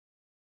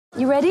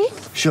You ready?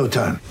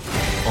 Showtime.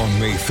 On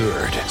May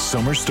 3rd,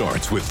 summer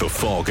starts with The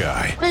Fall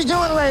Guy. Let's do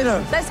it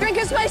later. Let's drink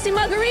a spicy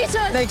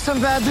margarita. Make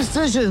some bad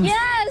decisions.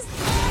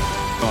 Yes!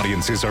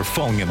 Audiences are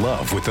falling in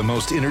love with the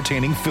most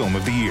entertaining film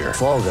of the year.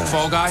 Fall Guy.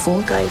 Fall Guy?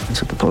 Fall guy.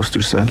 That's what the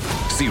poster said.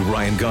 See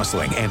Ryan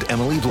Gosling and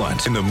Emily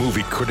Blunt in the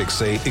movie critics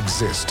say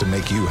exists to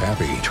make you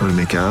happy. Trying to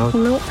make it out?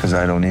 Nope. Because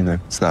I don't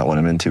either. It's not what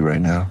I'm into right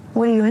now.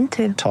 What are you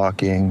into?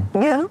 Talking.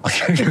 Yeah.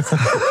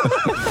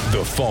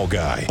 The Fall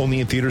Guy.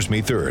 Only in theaters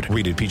May 3rd.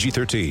 Rated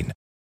PG-13.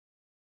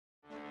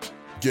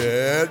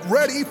 Get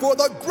ready for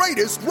the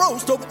greatest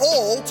roast of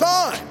all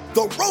time.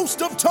 The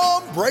Roast of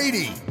Tom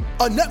Brady.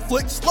 A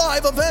Netflix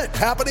live event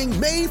happening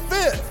May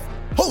 5th.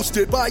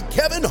 Hosted by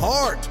Kevin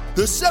Hart.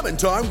 The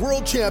 7-time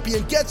world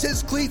champion gets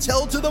his cleats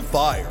held to the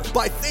fire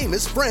by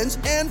famous friends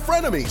and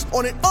frenemies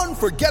on an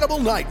unforgettable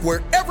night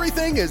where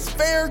everything is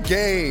fair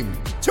game.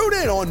 Tune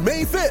in on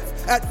May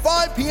 5th at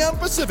 5 p.m.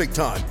 Pacific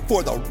time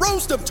for the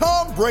Roast of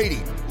Tom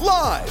Brady.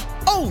 Live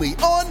only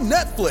on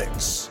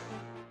Netflix.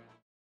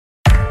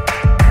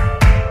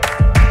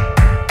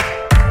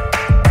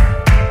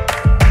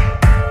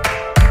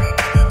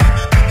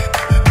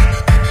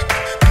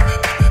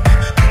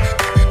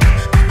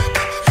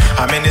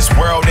 I'm in this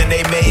world and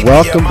they made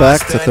Welcome me a back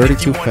monster, to and if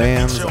 32 you wanna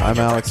Fans. control I'm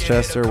your Alex record,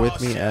 Chester. then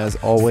With me, as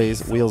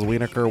always, Wheels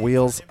Wienerker.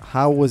 Wheels,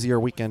 how was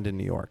your weekend in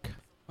New York?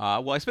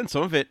 Well, I spent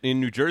some of it in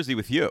New Jersey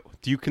with you.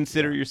 Do you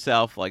consider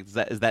yourself like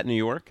is that New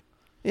York?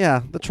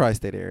 Yeah, the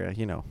tri-state area,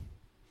 you know.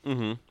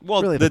 Mm-hmm.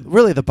 Well, Really the it's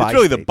really the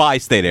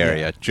bi-state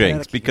area, Yeah, Jinx,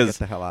 Connecticut, because get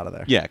the hell out of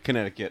there. yeah,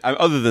 Connecticut.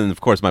 Other than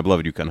of course my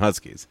beloved Yukon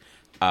Huskies,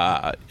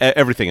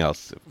 everything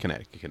else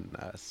Connecticut can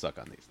suck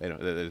on these. They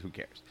don't. Who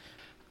cares?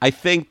 I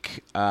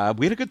think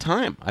we had a good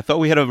time. I thought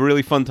we had a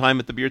really fun time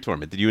at the beer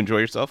tournament. Did you enjoy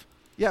yourself?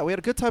 Yeah, we had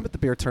a good time at the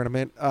beer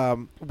tournament.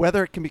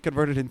 Whether it can be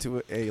converted into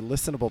a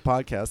listenable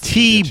podcast, is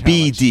gonna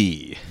be a challenge.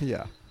 TBD.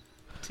 Yeah.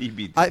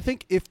 TBD. I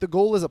think if the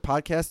goal is a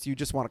podcast, you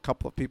just want a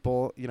couple of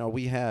people. You know,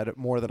 we had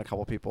more than a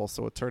couple of people,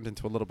 so it turned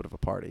into a little bit of a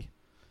party.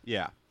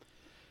 Yeah.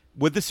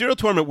 With the cereal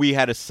tournament, we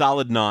had a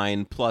solid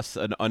 9 plus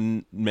an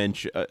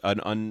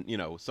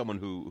someone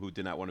who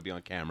did not want to be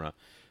on camera.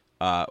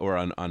 Or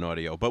on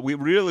audio. But we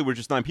really were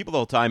just 9 people the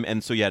whole time,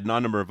 and so you had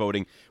non-number of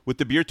voting. With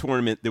the beer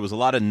tournament, there was a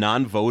lot of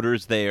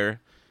non-voters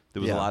there.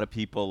 There was a lot of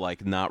people,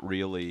 like, not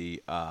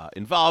really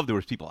involved. There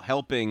was people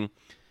helping.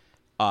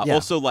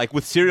 Also, like,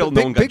 with cereal,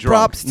 no one got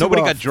drunk.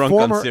 Nobody got drunk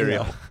on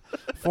cereal.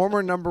 Yeah.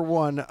 Former number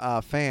one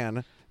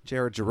fan,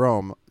 Jared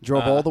Jerome,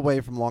 drove all the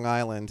way from Long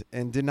Island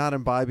and did not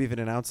imbibe even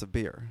an ounce of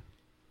beer.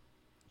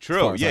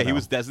 True. Yeah, he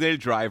was designated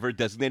driver,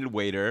 designated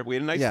waiter. We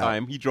had a nice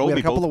time. He drove We had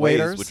me a couple both of ways,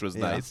 waiters. which was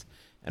Yeah. nice.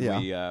 And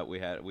Yeah.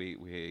 we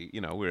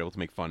were able to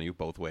make fun of you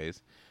both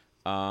ways.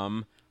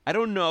 I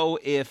don't know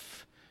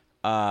if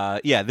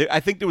I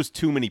think there was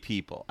too many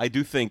people. I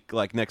do think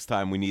like next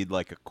time we need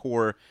like a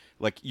core,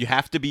 like you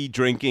have to be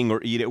drinking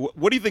or eat it.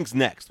 What do you think's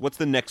next? What's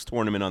the next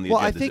tournament on the agenda?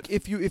 Well, I think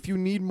if you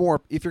need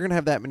more, if you're gonna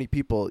have that many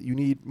people, you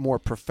need more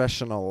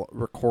professional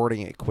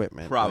recording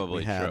equipment. Probably like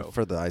we have true.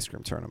 for the ice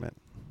cream tournament.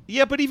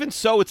 Yeah, but even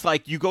so, it's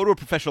like you go to a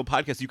professional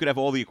podcast, you could have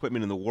all the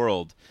equipment in the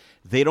world.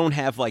 They don't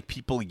have like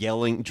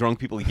drunk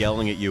people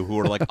yelling at you who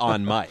are like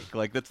on mic.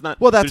 Like that's not.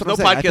 Well, that's there's what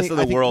no I'm saying. I podcast think- in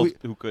I the think world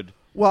who could.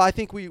 Well, I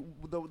think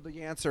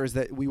the answer is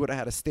that we would have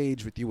had a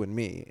stage with you and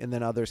me, and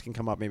then others can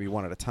come up maybe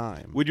one at a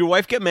time. Would your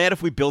wife get mad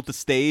if we built a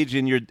stage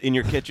in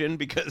your kitchen?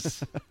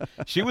 Because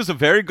she was a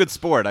very good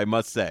sport, I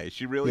must say.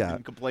 She really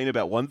didn't complain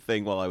about one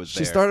thing while I was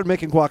there. She started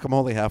making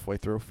guacamole halfway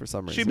through for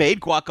some reason. She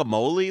made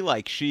guacamole.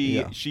 Like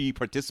she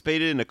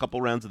participated in a couple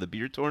rounds of the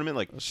beer tournament.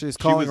 Like She's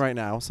calling right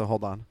now, so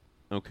hold on.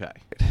 Okay.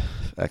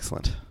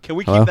 Excellent. Can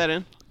we Hello? keep that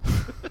in?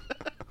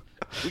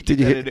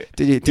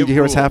 Did you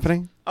hear what's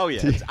happening? Oh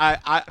yeah.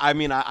 I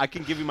mean I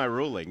can give you my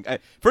ruling.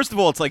 First of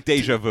all, it's like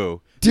deja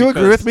vu. Do you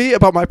agree with me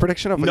about my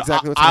prediction of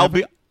exactly what's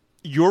happening?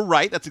 You're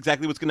right. That's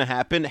exactly what's going to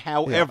happen.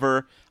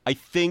 However, I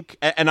think,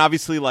 and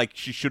obviously, like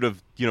she should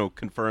have,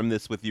 confirmed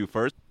this with you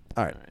first.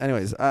 All right.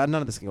 Anyways, none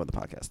of this can go in the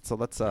podcast. So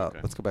let's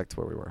go back to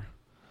where we were.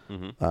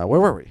 Mm-hmm. Where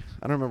were we?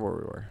 I don't remember where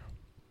we were.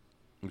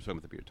 I'm talking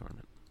about the beer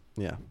tournament.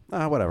 Yeah.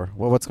 Whatever.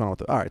 Well, what's going on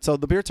with it? All right. So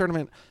the beer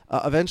tournament.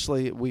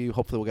 Eventually,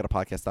 hopefully we'll get a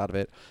podcast out of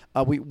it.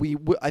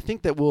 I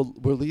think that we'll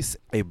release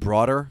a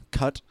broader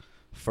cut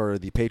for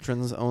the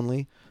patrons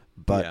only.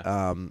 But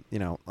I'm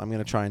going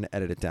to try and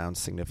edit it down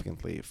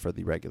significantly for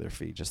the regular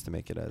feed just to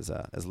make it as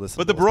listenable.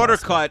 But the broader as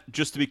possible. cut,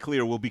 just to be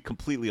clear, will be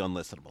completely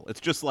unlistenable.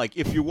 It's just like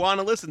if you want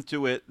to listen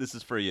to it, this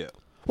is for you.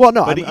 Well,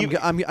 no, But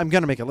I'm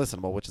going to make it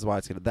listenable, which is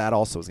why that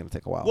also is going to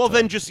take a while. Well,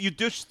 then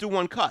just do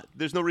one cut.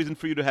 There's no reason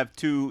for you to have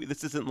two.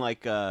 This isn't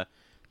like a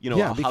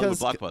Hollywood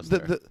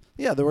blockbuster.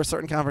 There were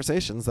certain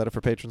conversations that are for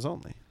patrons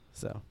only.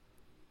 So.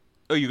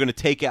 Oh, you're going to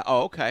take out.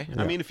 Oh, okay.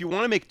 Yeah. I mean, if you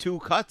want to make two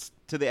cuts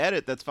to the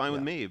edit, that's fine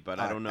with me. But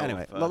I don't know.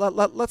 Anyway,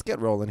 if, let's get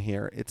rolling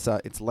here. It's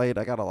late.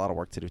 I got a lot of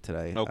work to do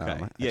today. Okay.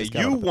 I just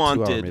got off a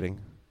 2-hour meeting.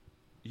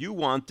 You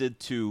wanted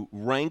to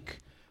rank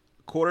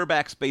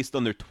quarterbacks based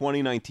on their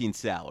 2019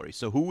 salary.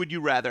 So who would you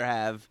rather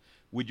have?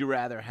 Would you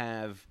rather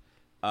have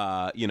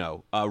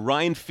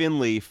Ryan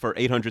Finley for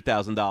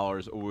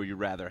 $800,000, or would you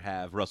rather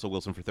have Russell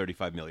Wilson for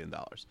 $35 million?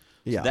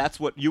 Yeah. So that's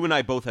what you and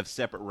I both have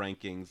separate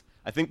rankings.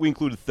 I think we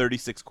included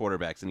 36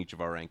 quarterbacks in each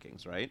of our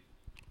rankings, right?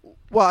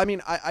 Well, I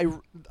mean,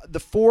 the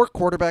 4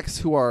 quarterbacks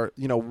who are,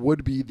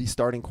 would be the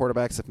starting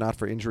quarterbacks if not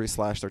for injury /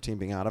 their team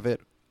being out of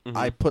it.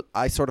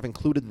 I sort of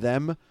included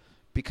them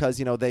because,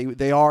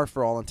 they are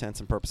for all intents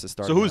and purposes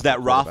starting. So who's that?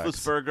 quarterbacks.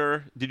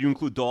 Roethlisberger? Did you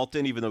include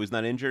Dalton even though he's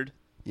not injured?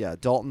 Yeah,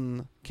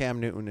 Dalton, Cam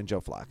Newton, and Joe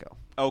Flacco.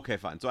 Okay,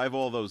 fine. So I have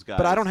all those guys.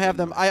 But I don't have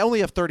them. I only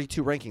have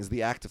 32 rankings,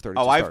 the active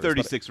 32. Oh, I have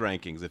starters, 36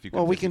 rankings. If you could,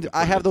 well, we can.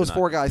 I have those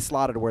 4 guys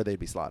slotted where they'd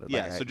be slotted.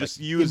 Yeah, like, so just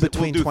like use in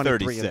between we'll do 23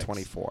 36, and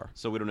 24.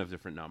 So we don't have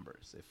different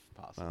numbers if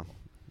possible. Well,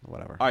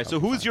 whatever. All right. So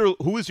who is your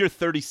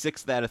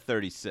 36th out of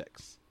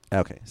 36?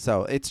 Okay,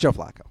 so it's Joe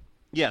Flacco.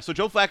 Yeah. So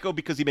Joe Flacco,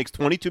 because he makes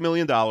 $22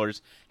 million,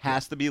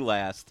 has to be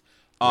last.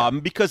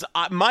 Because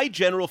my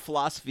general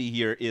philosophy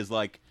here is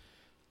like,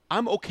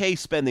 I'm okay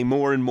spending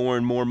more and more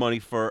and more money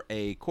for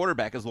a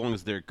quarterback as long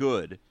as they're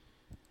good.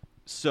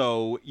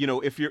 So,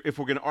 if we're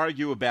going to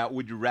argue about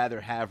would you rather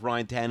have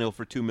Ryan Tannehill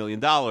for $2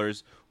 million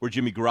or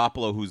Jimmy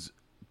Garoppolo, who's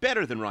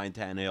better than Ryan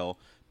Tannehill,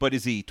 but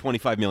is he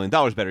 $25 million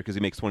better because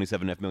he makes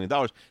 $27.5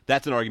 million?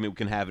 That's an argument we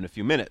can have in a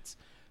few minutes.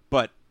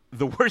 But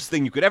the worst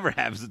thing you could ever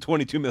have is a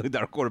 $22 million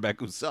quarterback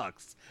who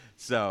sucks.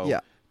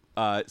 So,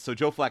 so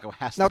Joe Flacco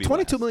has to be now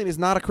 $22 million is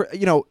not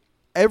a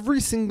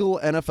every single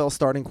NFL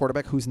starting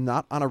quarterback who's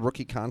not on a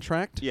rookie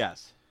contract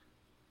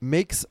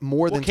makes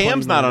more than $20 million.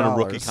 Cam's not on a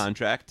rookie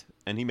contract,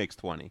 and he makes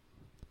 20.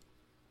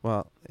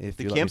 Well, if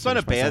Did Cam sign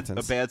a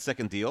bad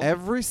second deal?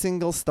 Every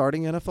single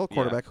starting NFL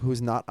quarterback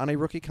who's not on a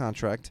rookie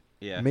contract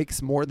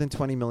makes more than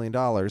 $20 million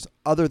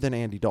other than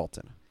Andy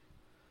Dalton.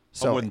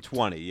 So more than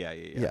 20,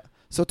 yeah.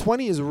 So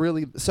 20 is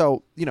really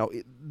the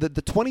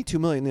 $22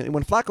 million.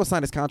 When Flacco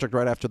signed his contract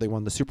right after they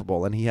won the Super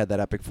Bowl and he had that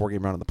epic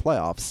 4-game run in the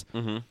playoffs,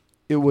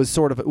 it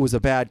was a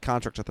bad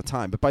contract at the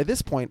time. But by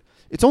this point,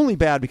 it's only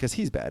bad because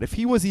he's bad. If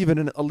he was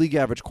even a league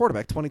average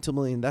quarterback, $22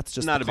 million, that's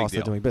just not the cost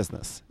of doing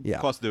business. Yeah,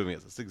 cost of doing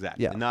business,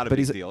 exactly. Yeah, not a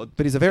big deal.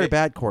 But he's a very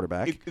bad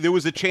quarterback. There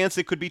was a chance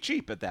it could be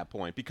cheap at that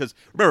point because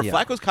remember,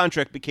 Flacco's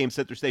contract became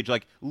center stage.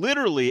 Like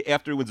literally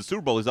after he wins the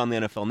Super Bowl, he's on the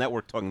NFL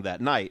Network talking that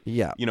night.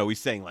 Yeah, he's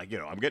saying like,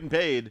 I'm getting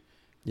paid.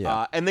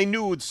 Yeah, and they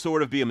knew it would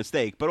sort of be a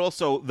mistake, but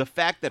also the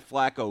fact that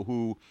Flacco,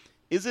 who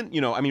isn't,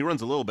 he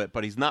runs a little bit,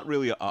 but he's not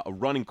really a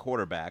running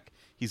quarterback.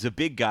 He's a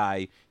big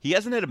guy. He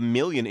hasn't had a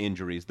million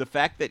injuries. The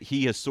fact that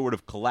he has sort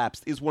of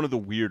collapsed is one of the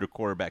weirder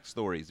quarterback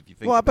stories, if you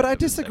think. Well, but I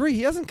disagree.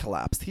 He hasn't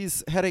collapsed.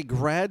 He's had a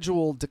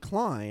gradual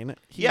decline.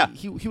 He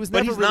was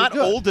never but he's really not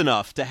good. old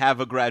enough to have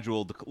a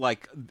gradual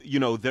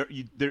there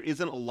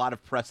isn't a lot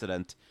of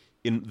precedent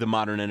in the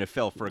modern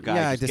NFL for a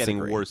guy who's getting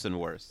worse and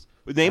worse.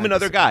 Name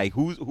another guy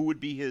who would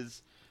be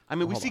his.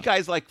 We see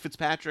guys like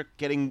Fitzpatrick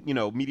getting,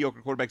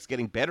 mediocre quarterbacks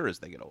getting better as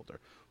they get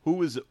older.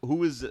 Who is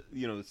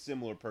a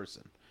similar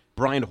person?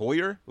 Brian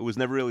Hoyer, who was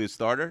never really a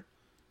starter.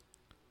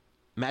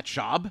 Matt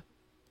Schaub,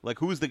 like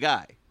who's the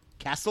guy?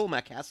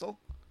 Matt Castle.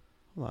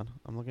 Hold on,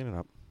 I'm looking it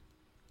up.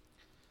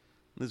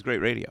 This is great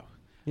radio.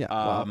 Yeah,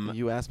 well,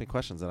 you asked me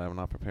questions that I'm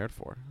not prepared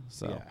for.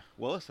 So yeah.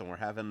 Well, listen, we're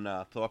having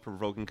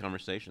thought-provoking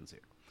conversations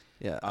here.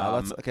 Yeah.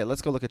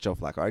 Let's go look at Joe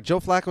Flacco. All right,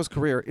 Joe Flacco's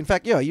career. In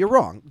fact, you're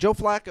wrong. Joe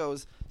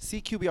Flacco's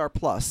CQBR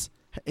plus.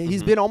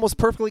 He's been almost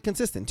perfectly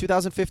consistent.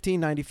 2015,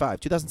 95.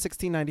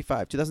 2016,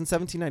 95.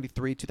 2017,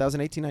 93.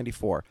 2018,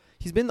 94.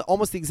 He's been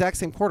almost the exact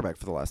same quarterback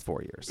for the last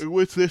 4 years.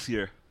 What's this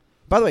year?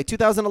 By the way,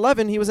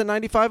 2011, he was at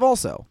 95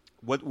 also.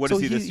 What is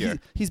he this year?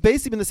 He's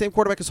basically been the same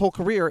quarterback his whole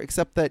career,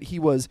 except that he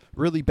was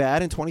really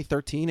bad in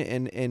 2013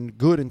 and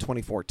good in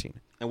 2014.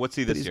 And what's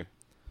he this year?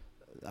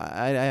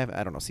 I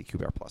don't know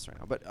CQBR plus right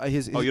now, but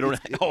you don't.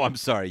 I'm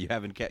sorry, you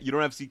haven't. You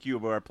don't have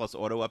CQBR plus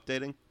auto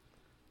updating.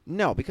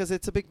 No, because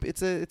it's a big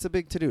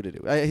to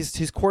do.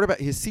 His quarterback,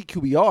 his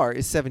CQBR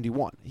is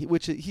 71,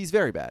 which he's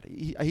very bad.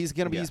 He's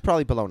gonna be. He's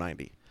probably below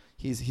 90.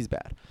 He's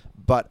bad.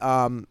 But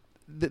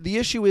the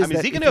issue is that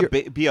is he gonna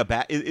be a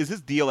bad? Is his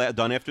deal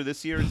done after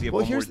this year? Is he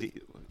have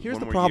here's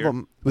the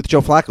problem with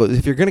Joe Flacco.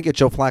 If you're gonna get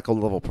Joe Flacco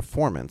level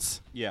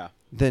performance,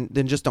 then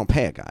just don't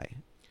pay a guy.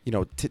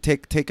 To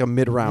take a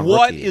mid-round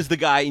What rookie. is the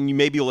guy, and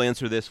maybe you'll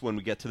answer this when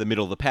we get to the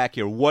middle of the pack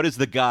here, what is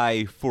the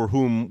guy for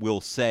whom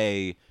we'll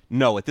say,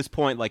 no, at this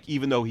point, like,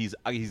 even though he's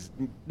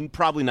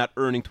probably not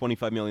earning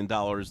 $25 million,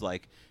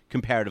 like,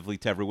 comparatively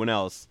to everyone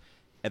else,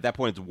 at that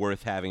point it's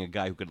worth having a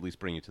guy who could at least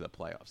bring you to the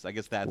playoffs. I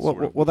guess that's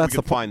that's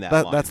the point.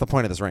 That's the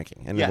point of this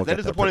ranking. And that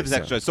is the point of this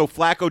exercise. So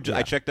Flacco,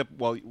 I checked up,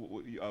 while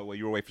you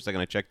were away for a second,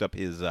 I checked up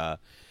his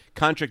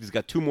contract. He's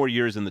got 2 more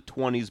years in the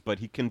 20s, but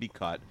he can be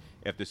cut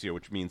after this year,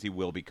 which means he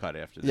will be cut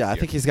after this year. Yeah, I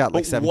think he's got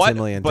like $17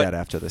 million dead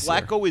after this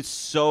year.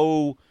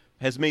 Flacco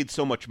has made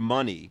so much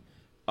money.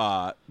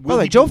 By the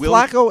way, Joe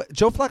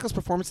Flacco's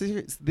performance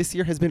this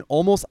year has been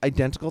almost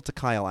identical to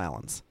Kyle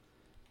Allen's.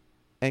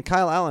 And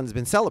Kyle Allen's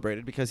been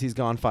celebrated because he's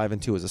gone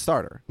 5-2 as a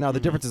starter. Now, the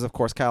difference is, of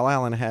course, Kyle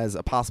Allen has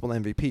a possible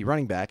MVP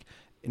running back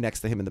next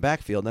to him in the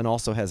backfield and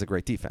also has a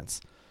great defense.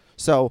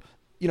 So,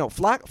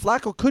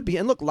 Flacco could be.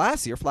 And look,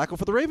 last year, Flacco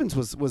for the Ravens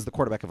was the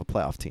quarterback of a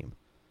playoff team.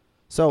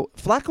 So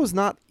Flacco's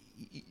not.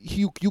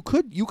 You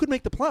could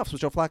make the playoffs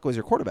with Joe Flacco as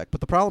your quarterback,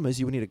 but the problem is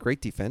you would need a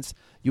great defense,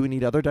 you would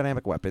need other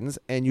dynamic weapons,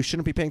 and you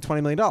shouldn't be paying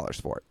 $20 million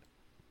for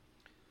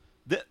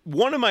it.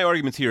 One of my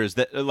arguments here is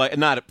that, like,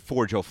 not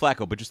for Joe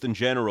Flacco, but just in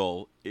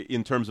general,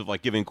 in terms of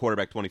like giving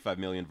quarterback $25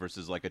 million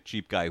versus like a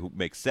cheap guy who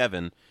makes $7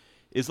 million,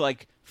 is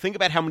like think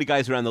about how many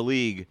guys around the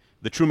league,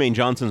 the Trumaine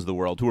Johnsons of the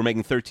world, who are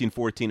making 13,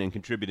 14 and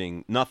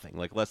contributing nothing,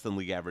 like less than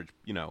league average,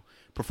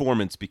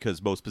 performance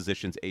because most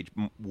positions age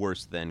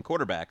worse than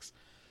quarterbacks.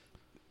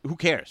 Who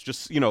cares?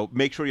 Just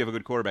make sure you have a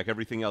good quarterback.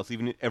 Everything else,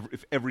 even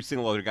if every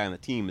single other guy on the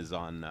team is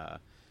on,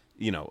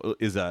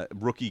 is a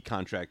rookie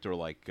contract or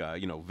like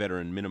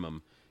veteran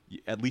minimum.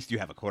 At least you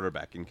have a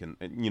quarterback and can.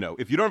 And,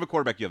 if you don't have a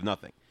quarterback, you have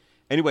nothing.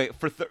 Anyway,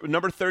 for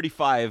number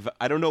 35,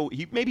 I don't know.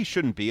 He maybe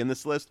shouldn't be in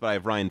this list, but I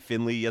have Ryan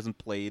Finley. He hasn't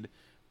played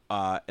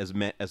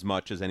as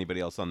much as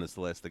anybody else on this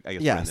list. I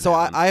guess. Yeah. So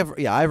I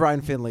have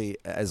Ryan Finley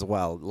as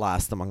well,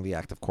 last among the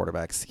active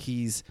quarterbacks.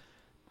 He's.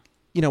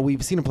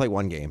 We've seen him play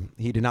one game.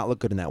 He did not look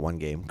good in that one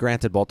game.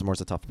 Granted, Baltimore's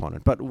a tough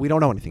opponent, but we don't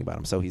know anything about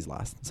him, so he's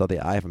last. So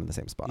I have him in the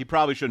same spot. He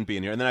probably shouldn't be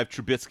in here. And then I have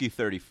Trubisky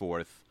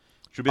 34th.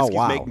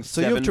 Trubisky's making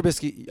so 7. You have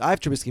Trubisky. I have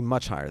Trubisky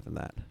much higher than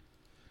that.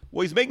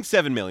 Well, he's making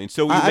 $7 million.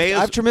 So I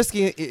have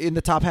Trubisky in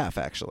the top half,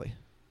 actually.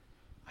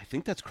 I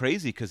think that's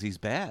crazy because he's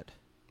bad.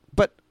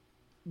 But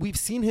we've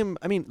seen him.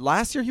 I mean,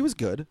 last year he was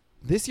good.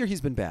 This year he's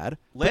been bad.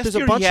 Last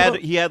year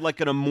he had like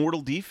an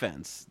immortal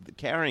defense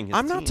carrying his team.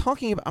 I'm not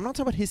talking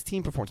about his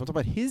team performance. I'm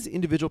talking about his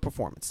individual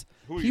performance.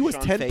 He was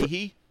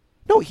 10.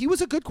 No, he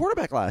was a good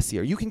quarterback last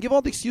year. You can give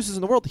all the excuses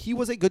in the world. He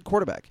was a good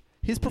quarterback.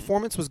 His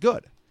performance was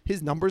good.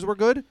 His numbers were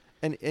good,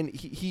 and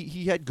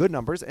he had good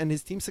numbers, and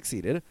his team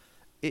succeeded.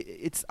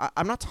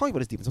 I'm not talking about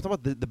his defense. I'm talking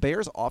about the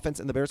Bears' offense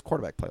and the Bears'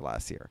 quarterback play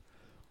last year,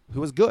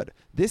 who was good.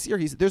 This year,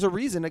 there's a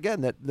reason,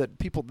 again, that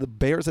the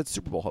Bears had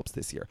Super Bowl hopes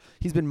this year.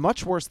 He's been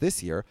much worse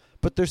this year,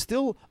 but there's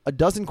still a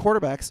dozen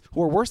quarterbacks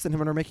who are worse than him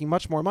and are making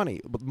much more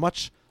money, but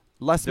much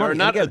less money. There are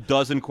not a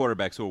dozen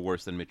quarterbacks who are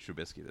worse than Mitch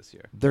Trubisky this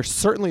year. There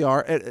certainly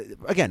are.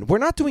 Again, we're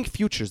not doing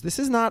futures. This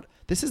is not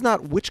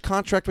which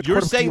contract. Which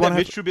You're saying that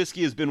Mitch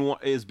Trubisky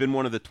has been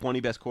one of the 20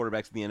 best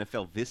quarterbacks in the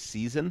NFL this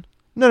season?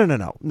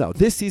 No.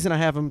 This season I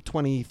have him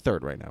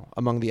 23rd right now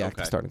among the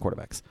active starting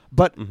quarterbacks.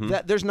 But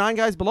there's 9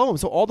 guys below him.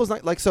 So all those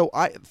 9,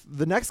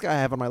 the next guy I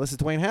have on my list is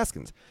Dwayne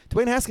Haskins.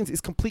 Dwayne Haskins is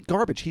complete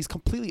garbage. He's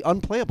completely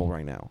unplayable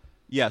right now.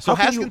 Yeah, so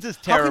Haskins is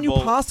terrible. How can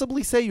you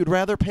possibly say you'd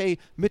rather pay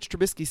Mitch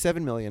Trubisky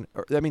 $7 million?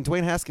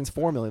 Dwayne Haskins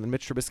 $4 million than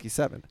Mitch Trubisky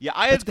 $7? Yeah,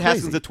 I have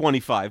Haskins at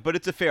 25, but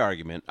it's a fair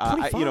argument.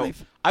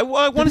 25? I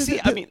want to see.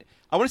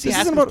 I want to see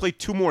Haskins play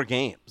 2 more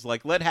games.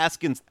 Like, let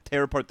Haskins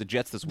tear apart the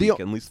Jets this week.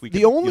 At least we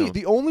can.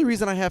 The only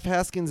reason I have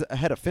Haskins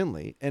ahead of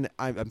Finley, and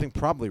I think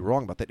probably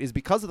wrong about that, is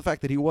because of the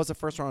fact that he was a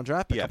first-round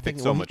draft pick. Yeah, I'm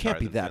thinking, he can't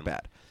be that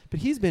bad. But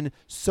he's been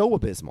so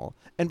abysmal.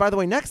 And by the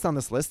way, next on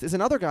this list is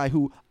another guy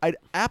who I'd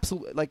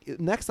absolutely like.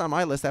 Next on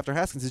my list after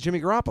Haskins is Jimmy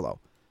Garoppolo.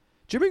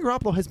 Jimmy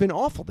Garoppolo has been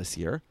awful this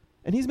year,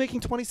 and he's making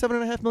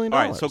 $27.5 million. All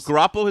right, so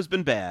Garoppolo has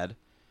been bad.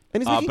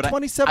 And he's making $27.5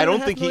 million. I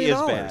don't think he is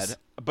bad.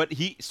 But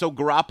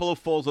Garoppolo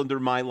falls under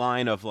my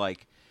line of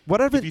like. What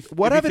evidence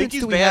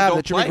do we have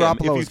that Jimmy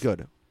Garoppolo is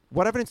good?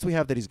 What evidence do we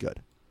have that he's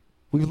good?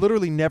 We've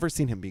literally never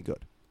seen him be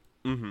good.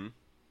 Mm-hmm.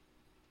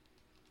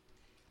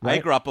 Right?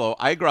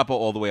 I had Garoppolo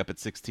all the way up at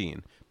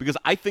 16 because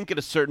I think at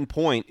a certain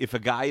point, if a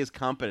guy is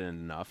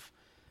competent enough,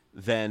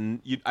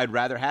 then I'd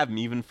rather have him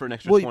even for an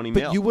extra $20 million.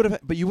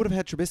 But you would have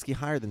had Trubisky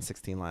higher than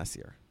 16 last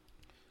year.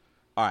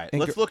 All right,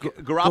 let's look at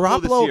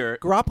Garoppolo this year.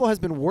 Garoppolo has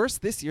been worse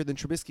this year than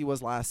Trubisky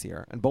was last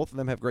year, and both of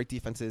them have great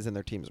defenses and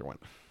their teams are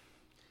winning.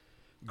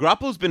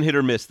 Garoppolo's been hit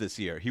or miss this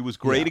year. He was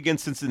great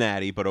against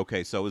Cincinnati, but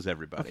okay, so is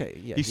everybody.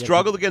 Okay, yeah, he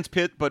struggled against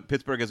Pitt, but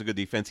Pittsburgh has a good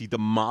defense. He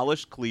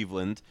demolished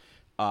Cleveland.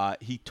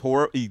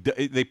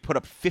 They put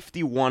up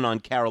 51 on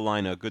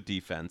Carolina, good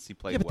defense. He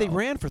played well. Yeah, but they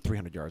ran for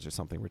 300 yards or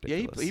something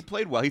ridiculous. Yeah, he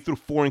played well. He threw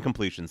 4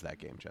 incompletions that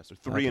game, Chester.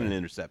 3 and an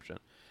interception.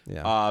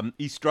 Yeah.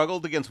 He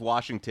struggled against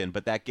Washington,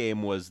 but that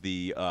game was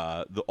the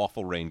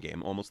awful rain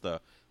game, almost a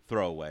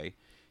throwaway.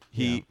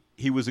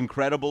 He was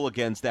incredible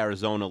against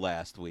Arizona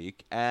last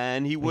week,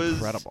 and he was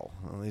incredible.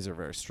 Well, these are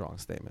very strong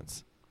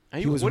statements.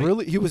 And he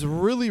was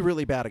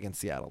really bad against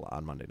Seattle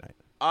on Monday night.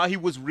 He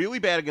was really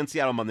bad against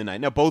Seattle on Monday night.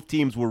 Now both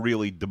teams were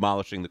really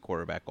demolishing the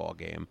quarterback all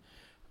game.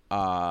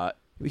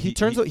 He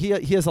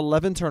has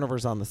 11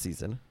 turnovers on the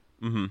season.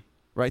 Mm-hmm.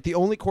 Right. The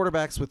only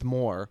quarterbacks with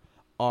more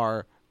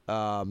are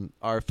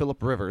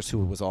Phillip Rivers,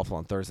 who was awful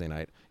on Thursday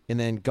night, and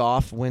then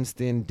Goff,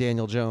 Winston,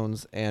 Daniel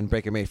Jones, and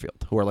Baker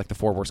Mayfield, who are like the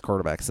 4 worst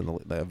quarterbacks in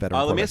the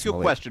veteran. Let me ask you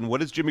a question.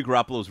 What is Jimmy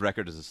Garoppolo's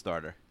record as a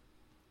starter?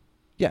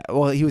 Yeah,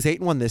 well, he was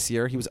 8-1 this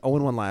year. He was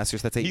 0-1 last year,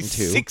 so that's 8-2. He's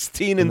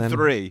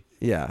 16-3.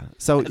 Yeah,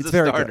 so it's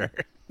very good.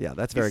 Yeah,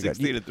 that's very good.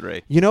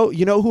 16-3. You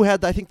know who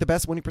had I think the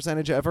best winning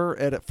percentage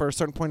ever for a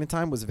certain point in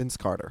time was Vince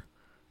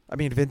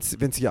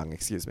Young.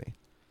 Excuse me.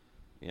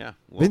 Yeah,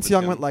 Vince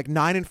Young went like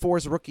 9-4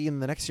 as a rookie,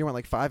 and the next year went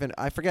like 5. And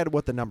I forget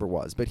what the number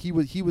was, but he had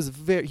like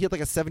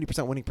a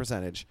 70% winning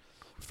percentage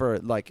for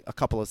like a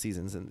couple of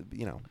seasons, and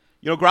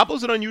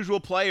Garoppolo's an unusual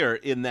player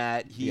in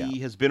that he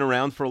Yeah. has been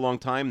around for a long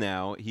time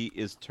now. He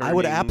is turning. I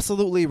would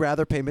absolutely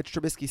rather pay Mitch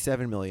Trubisky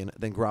 $7 million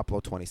than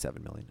Garoppolo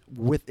 $27 million.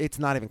 It's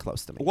not even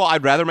close to me. Well,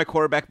 I'd rather my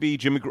quarterback be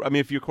Jimmy. I mean,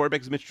 if your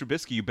quarterback is Mitch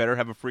Trubisky, you better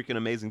have a freaking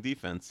amazing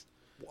defense.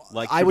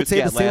 Like I would Trubisky say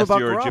the had same last about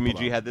year, or Garoppolo. Jimmy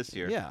G had this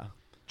year. Yeah.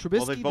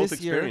 Trubisky they've both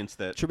this year,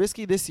 experienced it.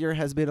 Trubisky this year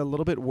has been a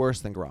little bit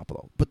worse than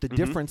Garoppolo, but the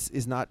difference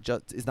is not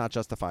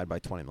justified by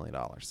 $20 million.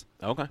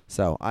 Okay.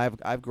 So I've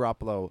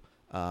Garoppolo,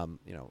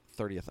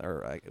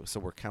 30th, so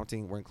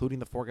we're including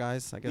the 4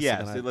 guys, I guess. Yeah,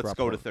 and then I so have let's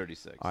go to Garoppolo.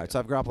 36. All right, so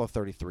I've Garoppolo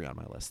 33 on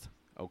my list.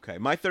 Okay,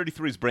 my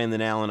 33 is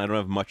Brandon Allen. I don't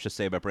have much to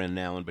say about Brandon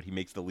Allen, but he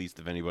makes the least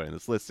of anybody on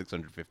this list,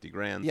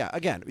 $650,000. Yeah,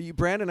 again,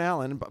 Brandon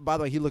Allen. By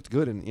the way, he looked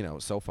good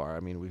so far. I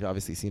mean, we've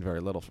obviously seen very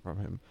little from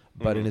him,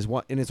 but in his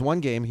one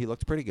game, he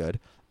looked pretty good,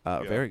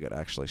 very good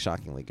actually,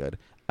 shockingly good.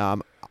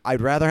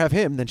 I'd rather have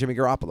him than Jimmy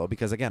Garoppolo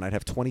because again, I'd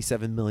have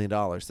 $27 million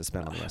to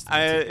spend on the rest of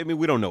the team. I mean,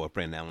 we don't know what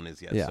Brandon Allen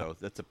is yet, so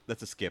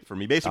that's a skip for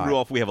me. Mason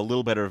Rudolph, we have a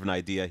little better of an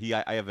idea.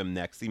 I have him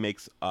next. He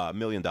makes $1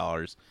 million.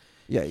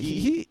 Yeah,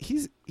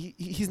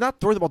 he's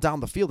not throwing the ball down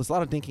the field. There's a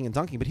lot of dinking and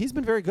dunking, but he's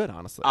been very good,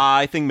 honestly.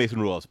 I think Mason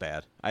Rudolph's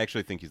bad. I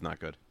actually think he's not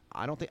good.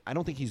 I don't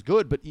think he's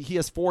good, but he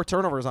has 4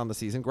 turnovers on the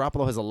season.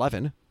 Garoppolo has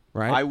 11,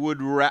 right?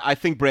 I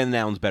think Brandon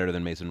Allen's better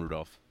than Mason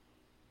Rudolph.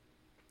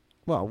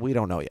 Well, we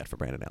don't know yet for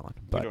Brandon Allen.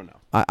 But we don't know.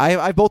 I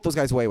have both those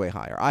guys way, way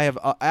higher. I have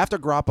after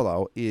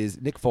Garoppolo is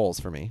Nick Foles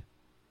for me.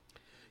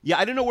 Yeah,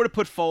 I didn't know where to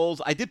put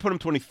Foles. I did put him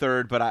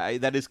 23rd,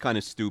 but that is kind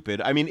of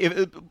stupid. I mean,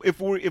 if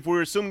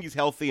we're assuming he's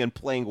healthy and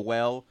playing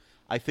well,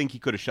 I think he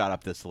could have shot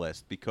up this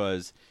list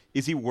because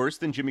is he worse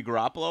than Jimmy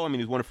Garoppolo? I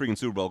mean, he's won a freaking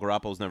Super Bowl.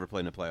 Garoppolo's never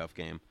played in a playoff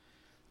game.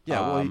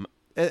 Yeah,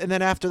 and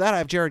then after that, I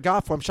have Jared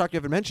Goff, who I'm shocked you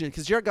haven't mentioned it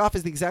because Jared Goff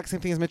is the exact same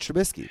thing as Mitch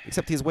Trubisky,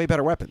 except he has way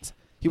better weapons.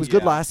 He was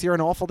good last year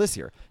and awful this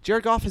year.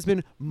 Jared Goff has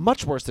been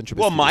much worse than Trubisky.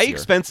 Well, my this year.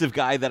 expensive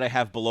guy that I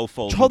have below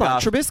Foles. Hold on,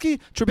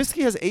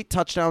 Trubisky has 8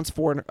 touchdowns,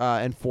 4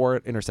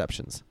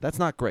 interceptions. That's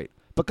not great.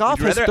 But Goff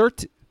has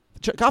 13.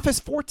 Goff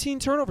has 14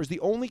 turnovers. The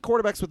only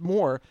quarterbacks with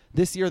more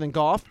this year than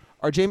Goff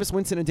are Jameis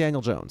Winston and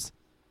Daniel Jones.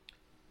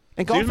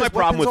 And Goff Here's my has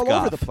problem weapons with all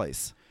over Goff. the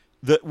place.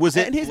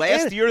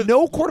 Last year?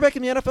 No quarterback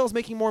in the NFL is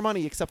making more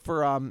money except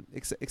for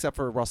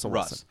Russell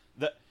Wilson.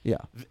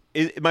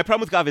 My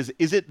problem with Goff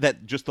is it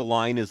that just the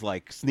line is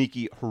like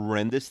sneaky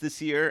horrendous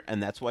this year,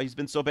 and that's why he's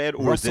been so bad?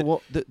 Or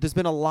there's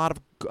been a lot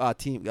of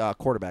team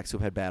quarterbacks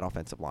who've had bad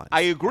offensive lines.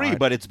 I agree,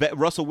 but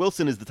Russell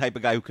Wilson is the type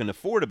of guy who can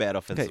afford a bad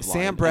offensive line.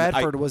 Sam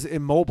Bradford was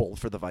immobile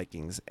for the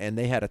Vikings, and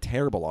they had a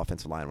terrible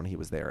offensive line when he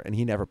was there, and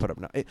he never put up.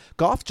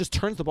 Goff just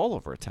turns the ball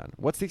over a ton.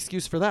 What's the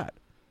excuse for that?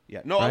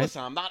 Yeah, no, right?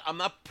 Listen, I'm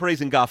not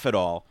praising Goff at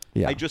all.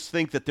 Yeah. I just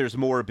think that there's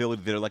more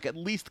ability there. Like at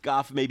least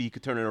Goff, maybe he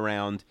could turn it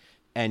around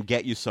and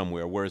get you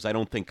somewhere. Whereas I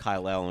don't think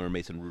Kyle Allen or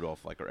Mason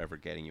Rudolph are ever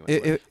getting you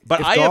anywhere.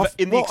 What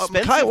do you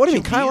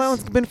mean? Kyle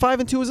Allen's been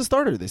 5-2 as a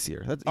starter this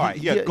year. All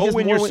right, go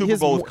win your Super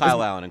Bowl with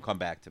Kyle Allen and come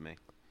back to me.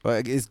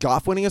 Is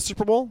Goff winning a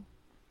Super Bowl?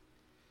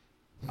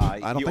 I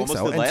don't think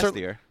so. Did last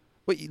year.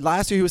 Wait,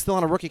 last year he was still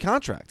on a rookie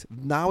contract.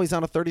 Now he's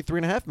on a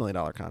 $33.5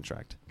 million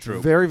contract.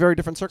 True. Very, very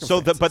different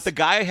circumstances. But the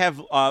guy I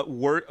have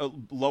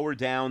lower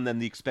down than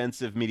the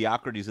expensive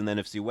mediocrities in the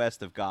NFC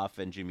West of Goff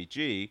and Jimmy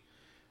G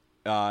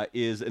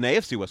is an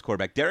AFC West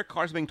quarterback. Derek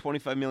Carr's making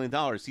 $25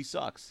 million. He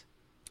sucks.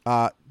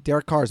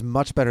 Derek Carr is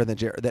much better than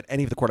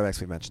any of the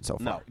quarterbacks we've mentioned so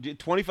far. No,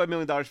 $25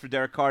 million for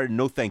Derek Carr.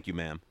 No, thank you,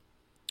 ma'am.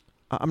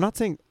 I'm not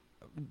saying.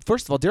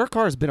 First of all, Derek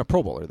Carr has been a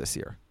Pro Bowler this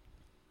year.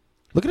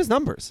 Look at his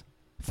numbers.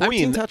 I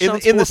mean,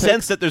 in the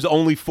sense that there's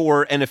only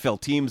 4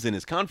 NFL teams in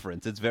his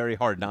conference, it's very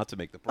hard not to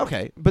make the Pro Bowl.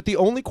 Okay, but the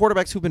only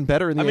quarterbacks who've been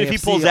better in the AFC if he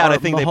pulls out, I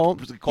think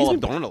Mahomes, they call up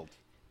Darnold.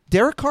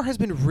 Derek Carr has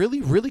been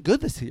really, really good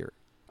this year.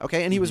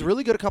 Okay, and he was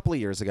really good a couple of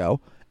years ago.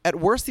 At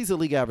worst, he's a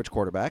league average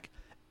quarterback.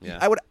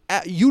 Yeah.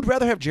 You'd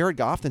rather have Jared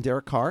Goff than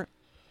Derek Carr?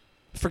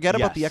 Forget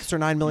about the extra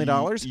 $9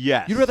 million?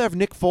 Yes. You'd rather have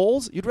Nick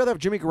Foles? You'd rather have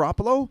Jimmy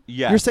Garoppolo?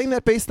 Yes. You're saying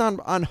that based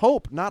on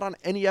hope, not on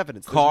any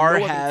evidence. Carr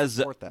no evidence to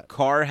support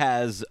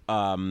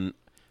that.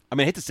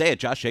 I hate to say it,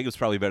 Josh Jacobs is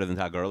probably better than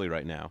Todd Gurley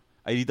right now.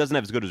 He doesn't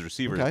have as good as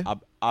receivers,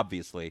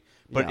 obviously,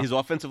 but his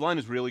offensive line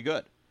is really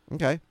good.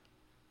 Okay.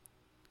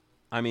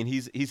 I mean,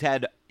 he's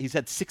had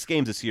 6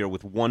 games this year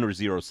with 1 or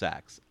 0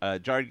 sacks.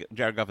 Jared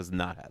Goff has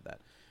not had that.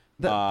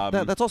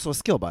 That's also a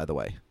skill, by the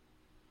way.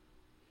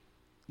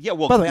 Yeah,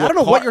 well, by the way, I don't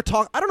know what you're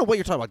talking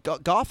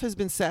about. Goff has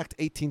been sacked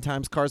 18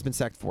 times. Carr's been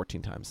sacked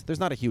 14 times. There's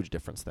not a huge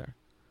difference there.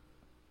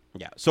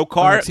 Yeah. So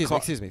Carr,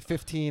 excuse me,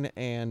 15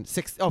 and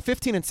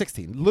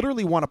 16,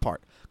 literally 1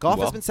 apart. Goff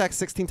has been sacked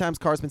 16 times.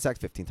 Carr's been sacked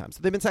 15 times.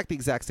 So they've been sacked the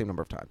exact same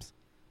number of times.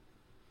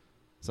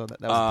 So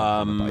that was a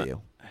compliment by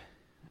you.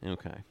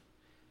 Okay.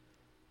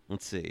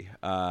 Let's see.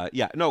 I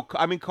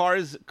mean, Carr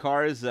is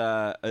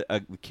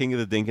a king of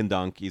the dink and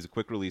dunk. He's a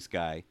quick release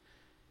guy.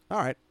 All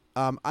right.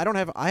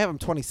 I have him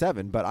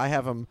 27, but I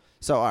have him.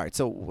 So all right.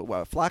 So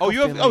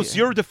Flacco. So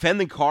you're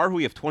defending Carr, who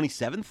you have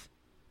 27th?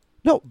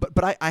 No,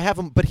 but I have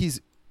him. But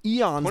he's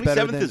eons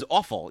better than. 27th is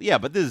awful. Yeah,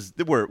 but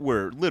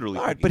we're literally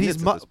all right. But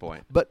he's at this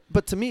point.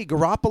 But to me,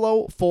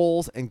 Garoppolo,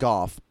 Foles, and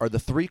Goff are the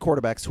 3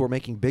 quarterbacks who are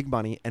making big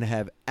money and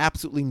have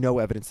absolutely no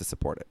evidence to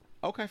support it.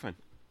 Okay, fine.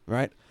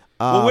 right?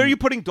 Well, where are you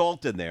putting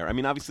Dalton there? I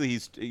mean, obviously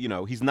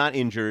he's not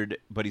injured,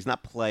 but he's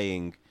not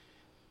playing.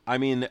 I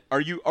mean,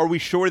 are we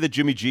sure that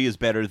Jimmy G is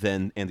better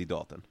than Andy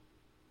Dalton?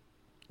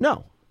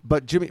 No,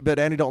 but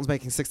Andy Dalton's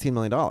making $16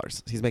 million.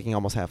 He's making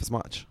almost half as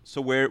much.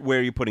 So where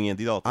are you putting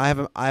Andy Dalton? I have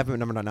him at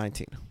number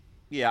 19.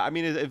 Yeah, I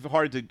mean, it's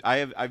hard to. I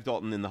have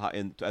Dalton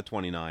at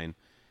 29,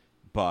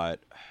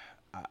 but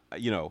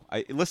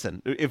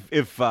listen.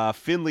 If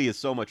Finley is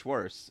so much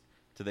worse,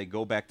 do they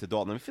go back to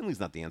Dalton? I mean,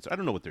 Finley's not the answer. I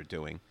don't know what they're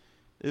doing.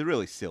 It's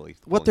really silly.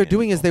 What they're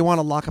doing is they want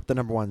to lock up the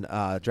number 1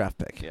 draft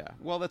pick. Yeah,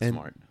 well, that's and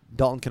smart.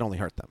 Dalton can only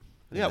hurt them.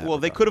 Yeah, well,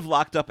 they could have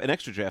locked up an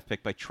extra draft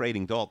pick by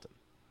trading Dalton.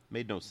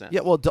 Made no sense.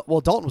 Yeah, well,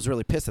 Dalton was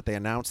really pissed that they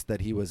announced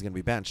that he was going to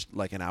be benched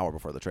like an hour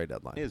before the trade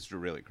deadline. It's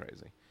really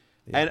crazy.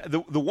 Yeah. And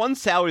the one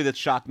salary that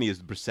shocked me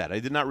is Brissett. I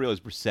did not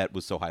realize Brissett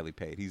was so highly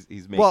paid. He's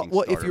making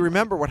well, if you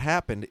remember what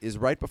happened is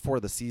right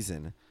before the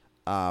season,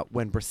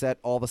 when Brissett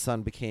all of a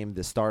sudden became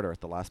the starter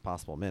at the last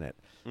possible minute,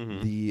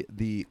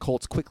 the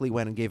Colts quickly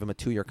went and gave him a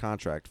 2-year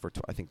contract for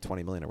I think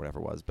 $20 million or whatever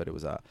it was, but it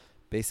was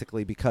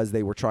basically because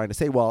they were trying to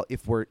say, well,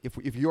 if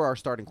you're our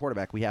starting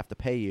quarterback, we have to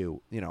pay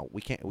you. You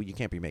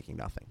can't be making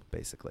nothing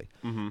basically.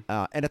 And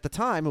at the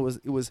time, it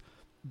was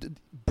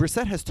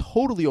Brissett has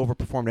totally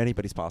overperformed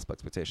anybody's possible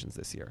expectations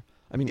this year.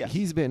 I mean,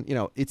 he's been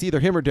it's either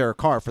him or Derek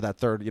Carr for that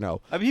third. I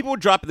mean, people were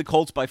dropping the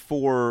Colts by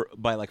 4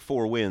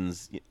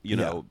 wins.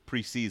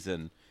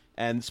 Preseason.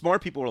 And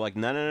smart people were like,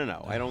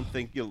 no. I don't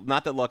think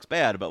not that Luck's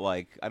bad, but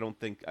I don't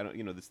think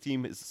this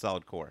team is a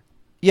solid core.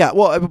 Yeah,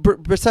 well,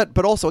 Brissett,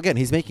 but also again,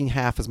 he's making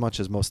half as much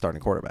as most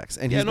starting quarterbacks,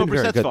 and he's been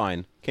very Brissett's good.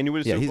 fine. Can you win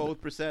a Super Bowl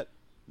with Brissett?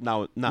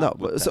 No.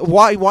 So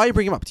why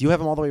bring him up? Do you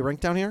have him all the way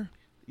ranked down here?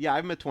 Yeah, I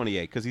have him at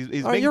 28 because he's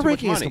making your too much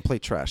ranking money. is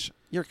complete trash.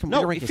 Your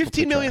ranking is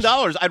 $15 million.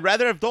 trash. I'd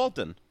rather have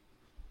Dalton.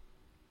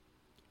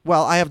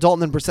 Well, I have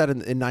Dalton and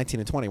Brissett in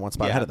 19 and 20, one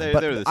spot ahead of them.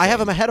 But I have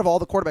him ahead of all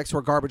the quarterbacks who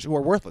are garbage, who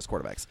are worthless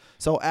quarterbacks.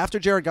 So after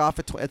Jared Goff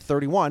at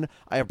 31,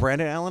 I have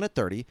Brandon Allen at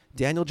 30,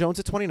 Daniel Jones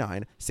at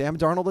 29, Sam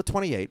Darnold at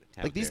 28.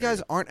 These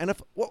guys aren't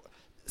NFL. Well,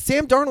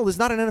 Sam Darnold is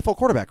not an NFL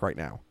quarterback right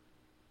now.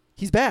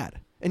 He's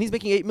bad, and he's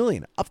making $8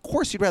 million. Of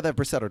course, you'd rather have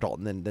Brissett or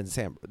Dalton than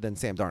Sam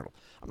Darnold.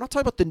 I'm not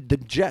talking about the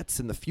Jets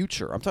in the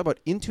future. I'm talking about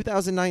in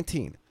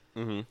 2019.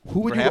 What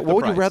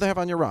would you rather have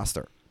on your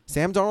roster?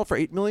 Sam Darnold for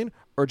 $8 million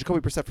or Jacoby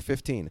Brissett for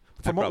 $15?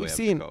 From what we've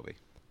seen, Jacoby.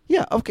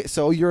 Yeah, okay.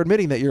 So you're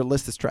admitting that your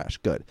list is trash.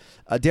 Good.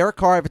 Derek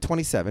Carr I have at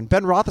 27.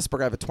 Ben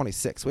Roethlisberger I have at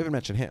 26. We haven't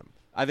mentioned him.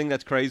 I think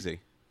that's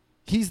crazy.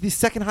 He's the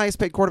second highest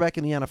paid quarterback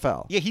in the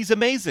NFL. Yeah, he's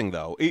amazing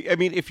though. I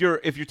mean, if you're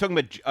talking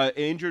about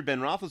injured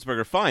Ben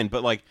Roethlisberger, fine,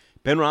 but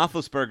Ben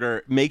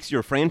Roethlisberger makes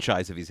your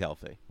franchise if he's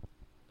healthy.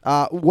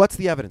 What's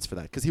the evidence for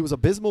that? Because he was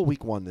abysmal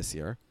week 1 this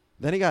year.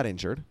 Then he got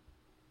injured.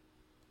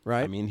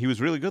 Right. I mean, he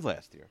was really good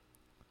last year.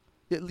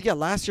 Yeah,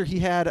 last year he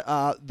had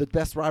the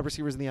best wide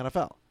receivers in the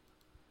NFL.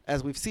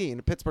 As we've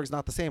seen, Pittsburgh's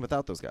not the same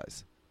without those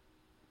guys.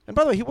 And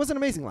by the way, he wasn't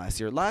amazing last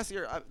year. Last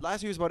year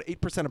he was about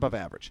 8% above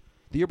average.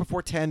 The year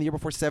before 10, the year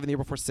before 7, the year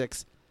before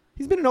 6.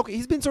 He's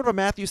been sort of a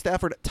Matthew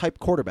Stafford type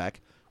quarterback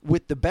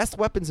with the best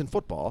weapons in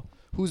football,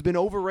 who's been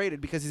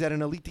overrated because he's had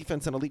an elite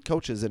defense and elite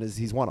coaches, and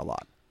he's won a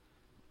lot.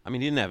 I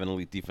mean, he didn't have an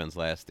elite defense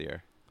last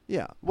year.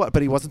 Yeah,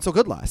 but he wasn't so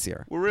good last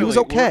year. He was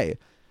okay.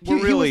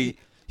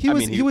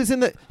 He was in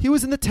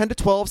the 10 to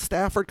 12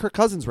 Stafford Kirk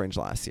Cousins range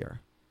last year,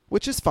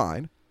 which is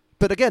fine.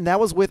 But again, that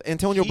was with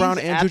Antonio Brown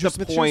and Juju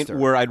Smith-Schuster. He's at the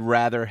point where I'd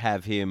rather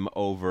have him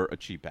over a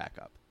cheap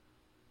backup.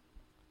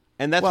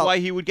 And that's why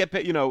he would get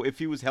paid. If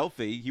he was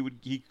healthy,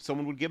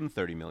 someone would give him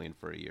 $30 million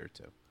for a year or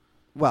two.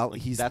 Well,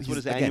 that's what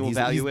his annual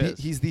value is.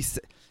 He's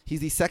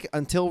the second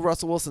until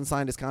Russell Wilson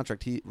signed his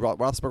contract.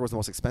 Roethlisberger was the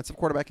most expensive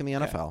quarterback in the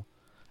NFL,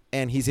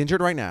 and he's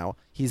injured right now.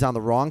 He's on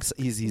the wrong.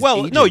 He's well,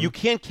 aging. No, you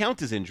can't count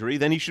his injury.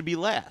 Then he should be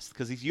last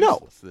because he's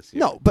useless this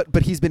year. No,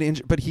 but he's been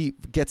injured. But he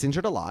gets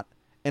injured a lot.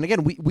 And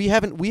again,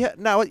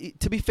 now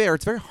to be fair,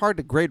 it's very hard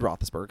to grade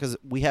Roethlisberger because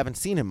we haven't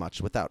seen him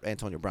much without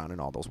Antonio Brown and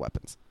all those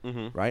weapons,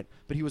 right?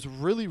 But he was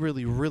really,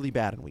 really, really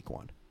bad in week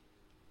 1.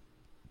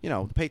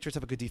 The Patriots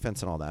have a good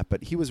defense and all that,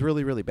 but he was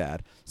really, really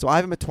bad. So I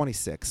have him at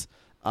 26.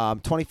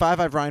 25,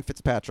 I have Ryan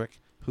Fitzpatrick,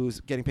 who's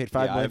getting paid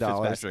 $5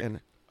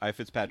 million. I have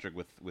Fitzpatrick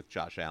with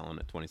Josh Allen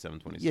at 27,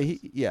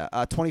 26.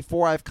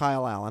 24, I have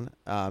Kyle Allen.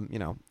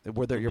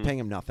 You're paying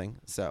him nothing.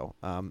 So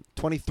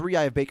 23,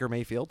 I have Baker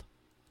Mayfield.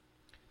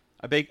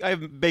 I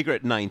have Baker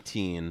at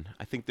 19.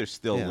 I think there's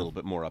still a little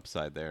bit more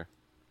upside there.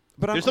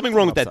 But there's something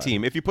wrong with that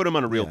team. If you put him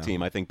on a real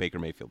team, I think Baker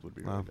Mayfield would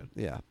be really good.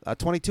 Yeah.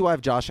 22, I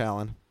have Josh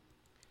Allen.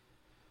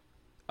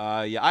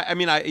 You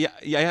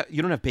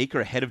don't have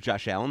Baker ahead of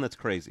Josh Allen? That's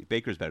crazy.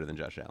 Baker's better than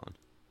Josh Allen.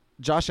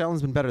 Josh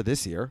Allen's been better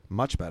this year.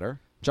 Much better.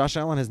 Josh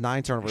Allen has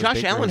 9 turnovers.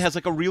 Josh Allen has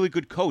a really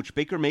good coach.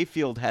 Baker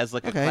Mayfield has a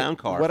clown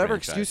car. Whatever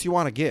franchise. excuse you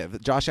want to give,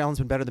 Josh Allen's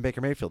been better than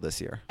Baker Mayfield this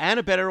year. And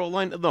a better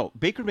O-line. No,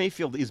 Baker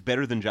Mayfield is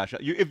better than Josh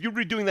Allen. If you're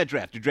redoing that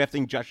draft, you're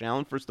drafting Josh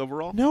Allen first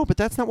overall? No, but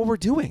that's not what we're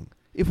doing.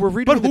 if we're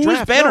redoing But the who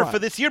draft, is better no, for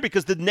this year?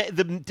 Because the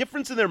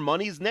difference in their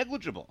money is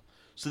negligible.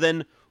 So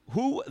then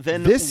who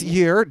then this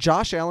year,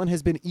 Josh Allen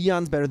has been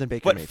eons better than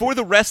Baker But Mayfield. for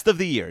the rest of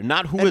the year,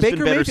 not who And has Baker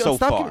been better Mayfield, so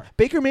stop far. giving-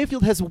 Baker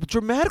Mayfield has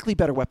dramatically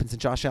better weapons than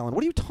Josh Allen.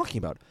 What are you talking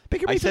about?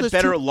 Baker I Mayfield said has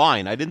better two-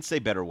 line. I didn't say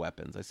better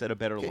weapons. I said a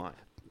better line.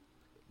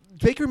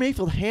 Baker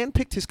Mayfield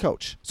handpicked his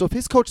coach. So if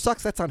his coach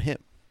sucks, that's on him.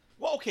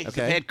 Well, okay, he's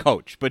Okay. a head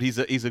coach, but he's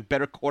a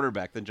better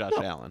quarterback than Josh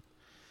No. Allen.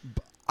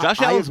 Josh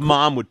I Allen's agree.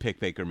 mom would pick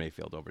Baker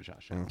Mayfield over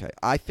Josh Allen. Okay,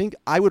 I think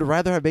I would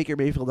rather have Baker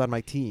Mayfield on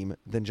my team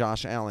than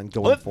Josh Allen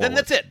going Well, forward. then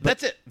that's it.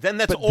 That's it. Then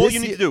that's But all this you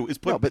need year- to do is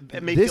put no,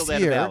 but Mayfield this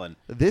ahead year, of Allen.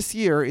 This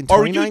year in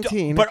Are you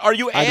 2019, but are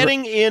you I'd ra-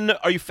 adding in?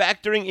 Are you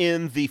factoring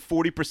in the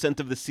 40%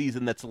 of the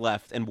season that's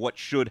left and what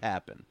should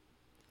happen?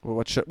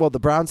 Well, the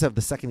Browns have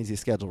the second easiest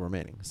schedule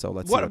remaining, so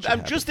let's see what should I'm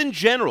happen. just in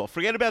general.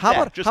 Forget about How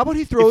that. about, Just, how about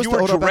he throws if you to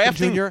are Odell Beckham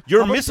drafting, Jr.? You're How about he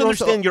throws to-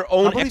 misunderstanding your how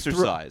own about he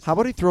exercise. How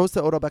about he throws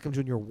to Odell Beckham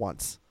Jr.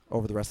 once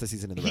over the rest of the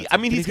season in the red zone?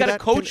 Can he's he got do a that?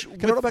 coach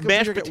Can Odell with Beckham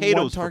mashed Jr. get one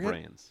potatoes for target?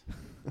 brains.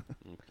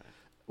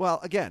 Well,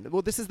 again,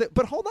 this is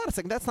but hold on a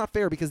second. That's not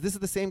fair because this is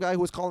the same guy who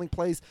was calling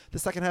plays the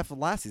second half of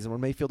last season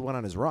when Mayfield went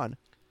on his run.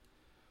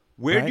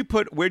 Where'd Right?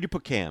 you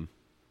put Cam?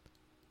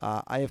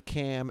 I have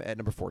Cam at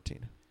number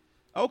 14.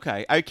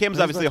 Okay, Cam's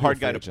He's obviously a about to hard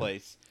be a guy to free agent.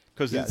 place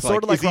because Yeah, it's sort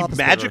like, of like is he Roethlisberger.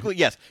 magically?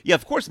 Yes, yeah,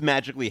 of course,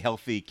 magically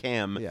healthy.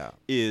 Cam Yeah.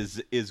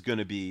 is going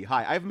to be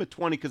high. I have him at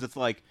 20 because it's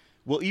like,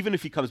 well, even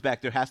if he comes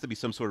back, there has to be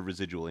some sort of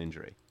residual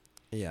injury.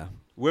 Yeah.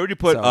 Where would you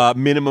put So-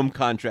 minimum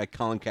contract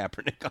Colin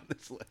Kaepernick on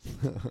this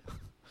list?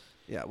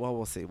 Yeah, well,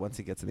 we'll see once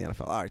he gets in the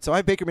NFL. All right, so I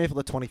have Baker Mayfield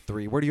at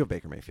 23. Where do you have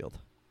Baker Mayfield?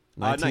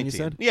 19, you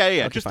said? Yeah.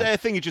 Okay, just fine. I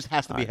think he just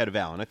has to be All right. ahead of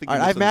Allen. I think. All you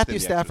right, I have Matthew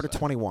misunderstand the Stafford at exercise.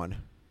 21.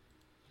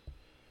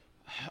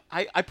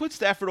 I put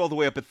Stafford all the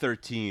way up at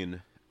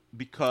 13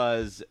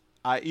 because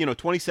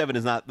 27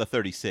 is not the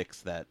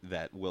 36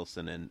 that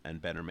Wilson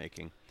and Ben are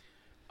making.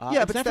 Yeah,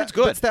 and but Stafford's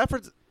But good.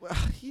 Stafford's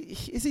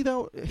is he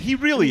though? He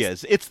really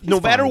is. It's he's no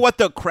matter fine. what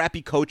the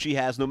crappy coach he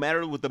has, no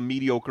matter what the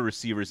mediocre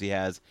receivers he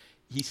has,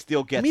 he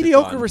still gets it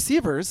mediocre done.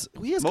 receivers.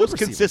 He has good Most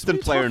receivers. consistent What are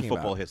you player in talking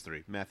football about?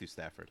 history, Matthew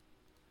Stafford.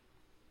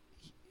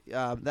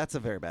 That's a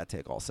very bad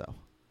take. Also,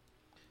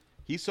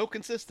 He's so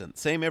consistent,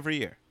 same every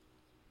year.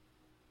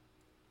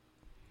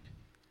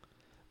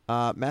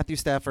 Matthew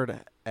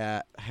Stafford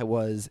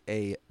was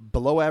a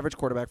below-average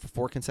quarterback for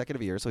 4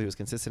 consecutive years, so he was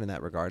consistent in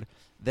that regard.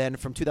 Then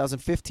from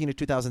 2015 to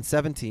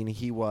 2017,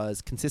 he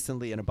was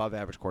consistently an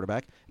above-average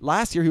quarterback.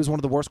 Last year, he was one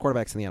of the worst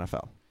quarterbacks in the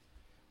NFL.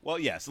 Well,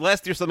 yes.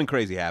 Last year something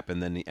crazy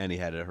happened, and he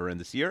had a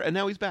horrendous year, and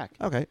now he's back.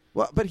 Okay,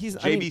 well, but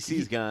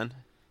JBC's gone.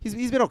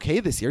 He's been okay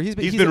this year. He's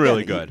been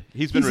really good.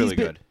 He's been really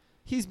good.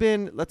 He's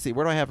been, let's see,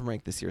 where do I have him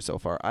ranked this year so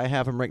far? I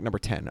have him ranked number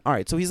 10. All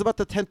right, so he's about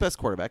the 10th best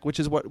quarterback, which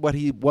is what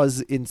he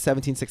was in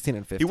 17, 16,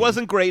 and 15. He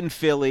wasn't great in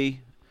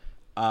Philly,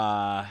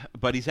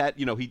 but he's had,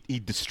 he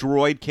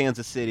destroyed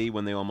Kansas City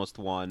when they almost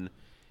won.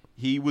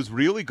 He was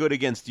really good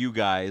against you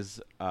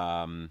guys,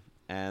 and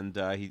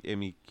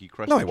he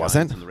crushed No, the he Giants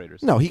wasn't. and the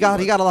Raiders. No, he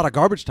got a lot of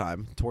garbage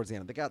time towards the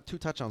end. They got 2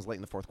 touchdowns late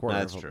in the fourth quarter.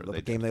 That's of true. The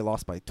They game did. they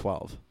lost by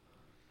 12.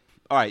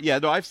 All right, yeah,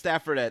 no, I have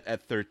Stafford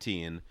at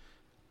 13.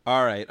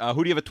 All right,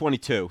 who do you have at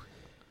 22?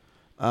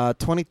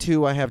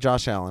 22, I have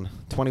Josh Allen.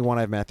 21,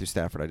 I have Matthew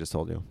Stafford. I just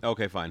told you.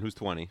 Okay, fine. Who's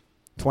 20?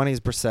 20 is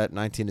Brissett.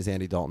 19 is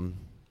Andy Dalton.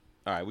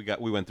 All right,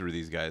 we went through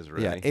these guys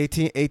already.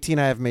 Yeah, 18,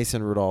 I have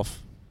Mason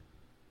Rudolph.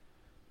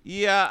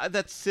 Yeah,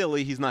 that's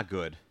silly. He's not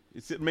good.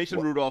 Mason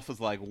Rudolph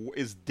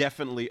is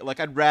definitely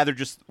I'd rather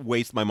just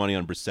waste my money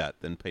on Brissett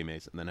than pay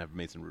Mason than have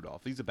Mason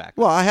Rudolph. He's a backup.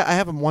 Well, I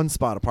have them one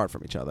spot apart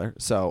from each other.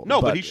 So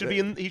No, but he should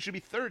be he should be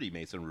 30.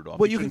 Mason Rudolph.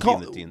 Well, He you can shouldn't call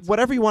be in the teens.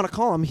 whatever you want to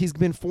call him. He's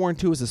been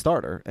 4-2 as a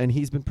starter, and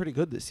he's been pretty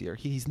good this year.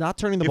 He's not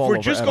turning the If ball we're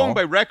over just at going all.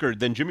 by record,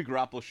 then Jimmy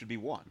Garoppolo should be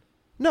 1.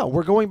 No,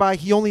 we're going by.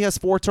 He only has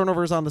 4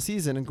 turnovers on the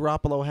season, and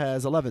Garoppolo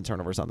has 11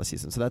 turnovers on the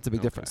season. So that's a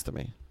big difference to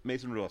me.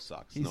 Mason Rudolph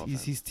sucks.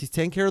 He's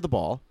taking care of the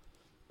ball.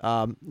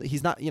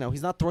 He's not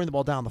throwing the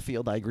ball down the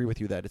field. I agree with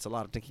you that it's a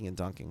lot of dinking and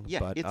dunking. Yeah,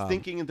 but, it's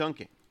dinking and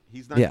dunking.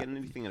 He's not yeah. getting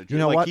anything out of it. You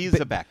know what? He's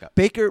a backup.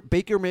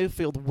 Baker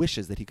Mayfield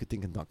wishes that he could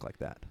dink and dunk like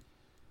that.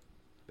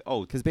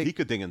 Oh, 'Cause he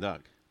could ding and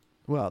dunk.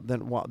 Well,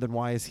 then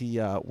why is he?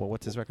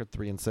 What's his record?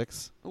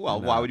 3-6. Well,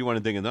 And, why would you want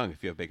to ding and dunk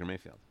if you have Baker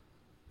Mayfield?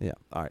 Yeah.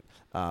 All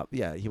right.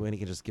 Yeah. He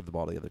can just give the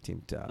ball to the other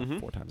team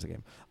 4 times a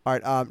game. All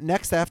right.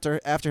 Next after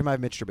him, I have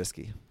Mitch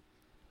Trubisky.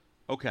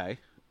 Okay.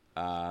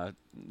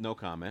 No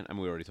comment. I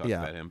mean, we already talked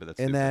Yeah. about him, but that's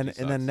and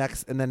stupid.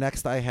 then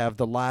next I have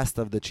the last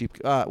of the cheap.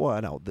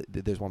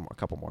 There's a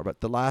couple more, but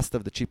the last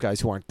of the cheap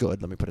guys who aren't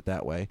good. Let me put it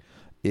that way.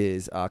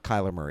 Is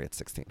Kyler Murray at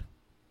 16.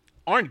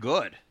 Aren't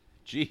good.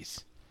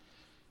 Jeez.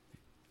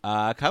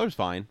 Kyler's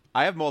fine.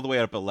 I have him all the way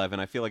up 11.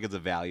 I feel like it's a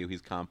value.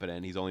 He's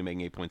competent. He's only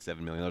making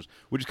 $8.7 million,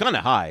 which is kind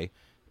of high.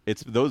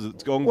 It's going Well, back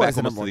it's the almost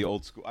number to the one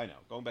old school. I know.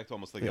 Going back to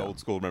almost like the Yeah. old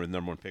school. Remember, the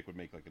number 1 pick would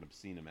make like an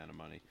obscene amount of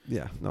money.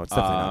 Yeah. No, it's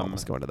definitely not.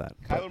 Let's go into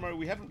that. Kyler Murray.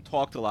 We haven't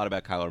talked a lot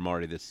about Kyler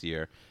Murray this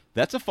year.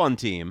 That's a fun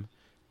team.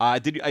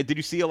 Did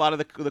you see a lot of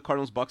the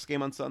Cardinals Bucks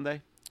game on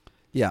Sunday?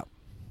 Yeah.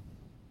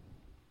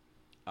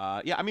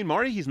 Yeah, I mean,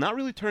 Maury, he's not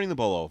really turning the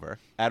ball over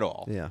at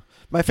all. Yeah.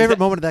 My favorite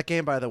moment of that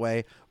game, by the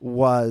way,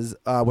 was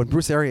when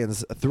Bruce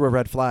Arians threw a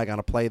red flag on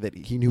a play that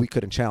he knew he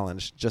couldn't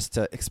challenge just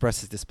to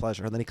express his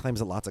displeasure, and then he claims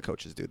that lots of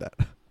coaches do that.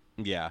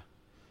 Yeah.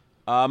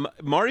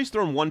 Maury's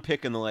thrown 1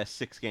 pick in the last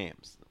 6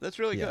 games. That's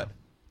really good.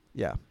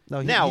 Yeah.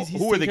 No, Now, he's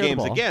who are the taking care of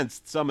games ball.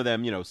 against? Some of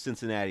them,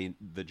 Cincinnati,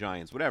 the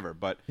Giants, whatever.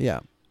 But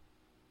Yeah.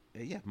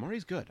 Yeah,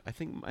 Maury's good. I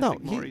think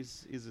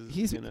Maury's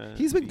he's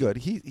been good.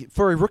 He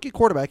for a rookie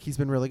quarterback, he's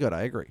been really good.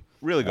 I agree.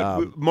 Really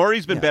good.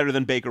 Maury's been better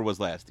than Baker was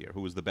last year,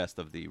 who was the best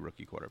of the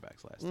rookie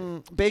quarterbacks last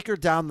year. Baker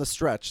down the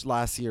stretch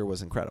last year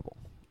was incredible.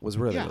 Was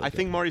really Yeah, really I good.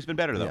 think Maury's been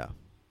better though. Yeah.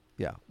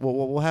 Yeah.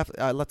 Well, we'll have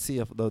let's see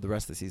if the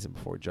rest of the season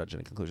before we judge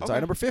any conclusions. Okay. All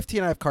right, number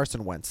 15, I have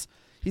Carson Wentz.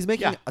 He's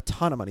making a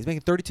ton of money. He's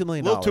making $32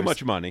 million. A little too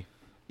much money.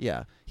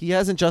 Yeah, he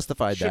hasn't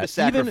justified Should that. have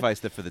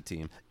sacrificed it for the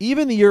team.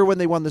 Even the year when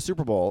they won the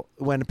Super Bowl,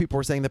 when people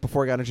were saying that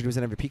before he got introduced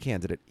as an MVP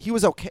candidate, he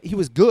was okay. He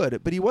was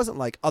good, but he wasn't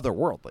like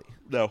otherworldly.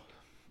 No.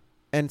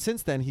 And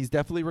since then, he's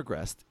definitely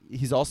regressed.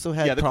 He's also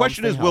had the problems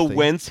question is, staying will healthy.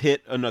 Wentz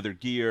hit another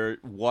gear?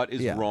 What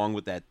is Yeah. wrong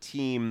with that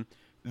team?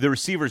 The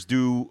receivers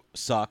do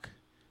suck.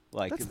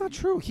 Like That's not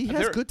true. He has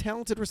they're- good,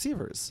 talented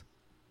receivers.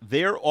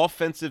 Their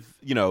offensive,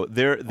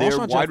 their Alshon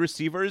wide Jeff-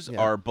 receivers Yeah.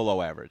 are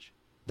below average.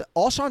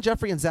 Alshon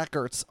Jeffrey and Zach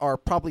Ertz are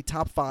probably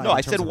top 5. No, in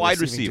I terms said of wide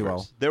receiving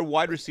receivers. duo. Their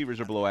wide receivers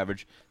are below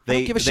average. I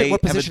don't give a shit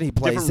what have position he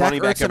plays. different Zach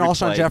running back Ertz and every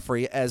Alshon play.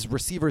 Jeffrey as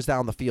receivers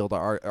down the field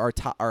are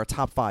a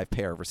top 5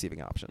 pair of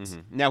receiving options.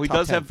 Now he Top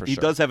does 10 have for he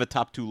sure. does have a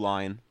top 2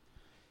 line,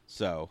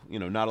 so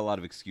not a lot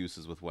of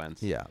excuses with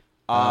Wentz. Yeah.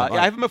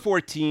 I have him at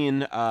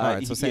 14.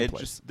 right, so same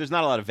place. There's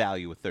not a lot of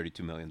value with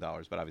 $32 million,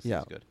 but obviously Yeah.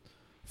 he's good.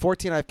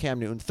 14, I have Cam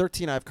Newton.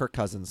 13, I have Kirk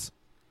Cousins.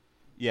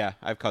 Yeah,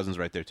 I have Cousins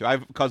right there too. I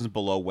have Cousins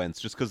below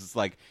Wentz just because it's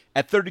like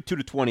at 32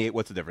 to 28.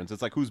 What's the difference?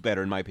 It's like who's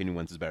better? In my opinion,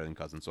 Wentz is better than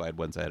Cousins, so I had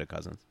Wentz ahead of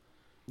Cousins.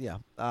 Yeah.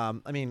 I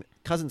mean,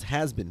 Cousins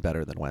has been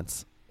better than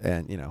Wentz,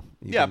 and you Yeah, can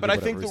but give I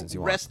whatever think reasons the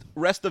you want.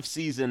 rest of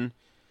season,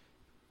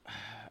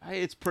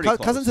 it's pretty close.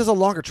 Cousins has a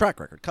longer track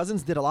record.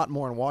 Cousins did a lot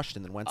more in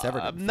Washington than Wentz ever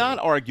did. I'm not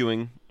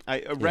arguing.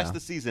 Rest Yeah. of the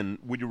season,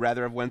 would you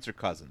rather have Wentz or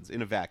Cousins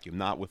in a vacuum,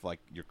 not with like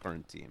your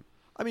current team?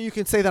 I mean, you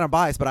can say that I'm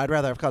biased, but I'd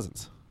rather have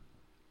Cousins.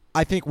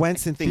 I think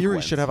Wentz, in theory,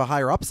 Wentz. should have a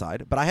higher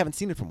upside, but I haven't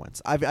seen it from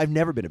Wentz. I've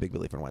never been a big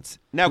believer in Wentz.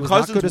 Now He was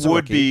not good Cousins as a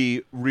would rookie.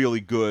 be really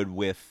good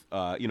with,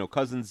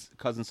 Cousins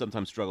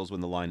sometimes struggles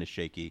when the line is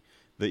shaky.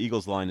 The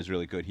Eagles line is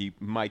really good. He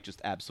might just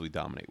absolutely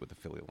dominate with the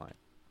Philly line.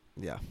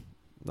 Yeah.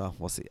 No,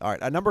 we'll see. All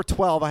right, at number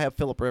 12, I have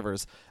Phillip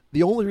Rivers.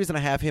 The only reason I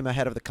have him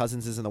ahead of the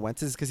Cousins and the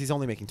Wentz is because he's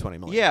only making $20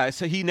 million. Yeah,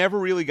 so he never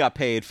really got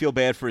paid. Feel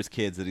bad for his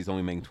kids that he's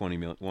only making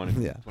 $21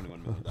 million. Yeah.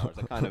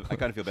 I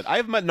kind of feel bad. I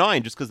have him at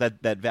 9 just because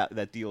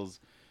that deal's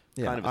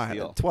Yeah, kind of a all right,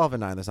 steal. 12 and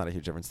 9, there's not a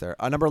huge difference there.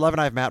 Number 11,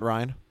 I have Matt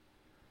Ryan.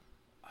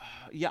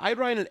 Yeah, I had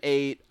Ryan at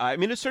 8. I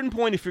mean, at a certain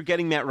point, if you're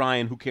getting Matt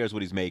Ryan, who cares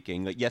what he's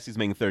making? Like, yes, he's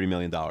making $30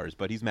 million,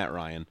 but he's Matt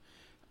Ryan.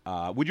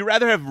 Would you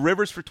rather have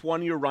Rivers for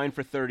 20 or Ryan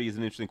for 30 is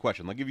an interesting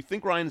question. Like, if you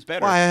think Ryan is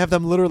better. Well, I have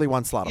them literally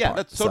one slot yeah,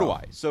 apart. so do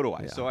I. So do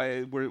I. yeah.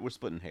 So we're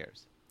splitting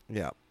hairs.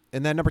 Yeah.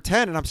 And then number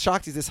 10, and I'm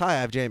shocked he's this high,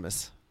 I have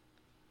Jameis.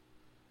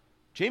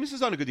 Jameis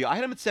is on a good deal. I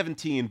had him at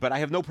 17, but I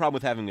have no problem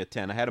with having him at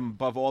 10. I had him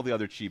above all the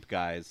other cheap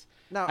guys.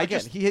 Now, I again,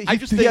 just, he I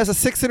just he think, has a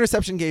 6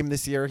 interception game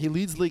this year. He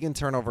leads league in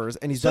turnovers,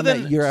 and he's so done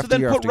then, that year so after then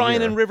year put after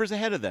Ryan year. and Rivers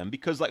ahead of them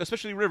because, like,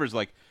 especially Rivers,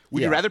 like,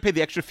 would you Yeah. rather pay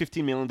the extra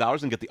 $15 million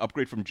and get the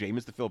upgrade from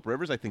Jameis to Phillip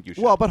Rivers? I think you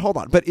should. Well, but hold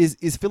on. But is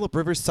Phillip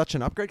Rivers such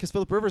an upgrade? Because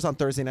Phillip Rivers on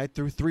Thursday night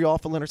threw 3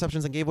 awful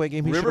interceptions and gave away a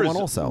game he should have Rivers won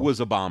also. was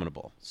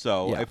abominable.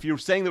 So Yeah. if you're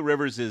saying that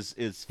Rivers is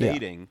Yeah.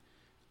 fading,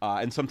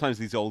 and sometimes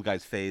these old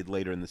guys fade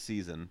later in the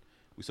season,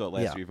 we saw it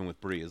last Yeah. year even with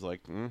Bree, is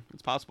like,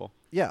 it's possible.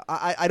 Yeah,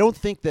 I don't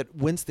think that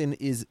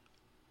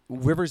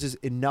Rivers is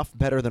enough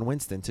better than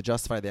Winston to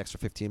justify the extra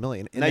 $15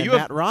 million. And Now then you have-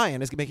 Matt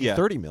Ryan is making Yeah.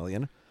 $30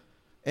 million.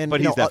 And But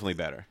you he's know, definitely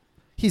better.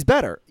 He's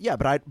better, yeah.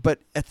 But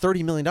at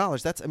 $30 million,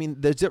 that's a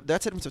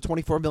difference of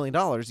 $24 million.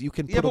 You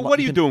can. Yeah, put but a lot, what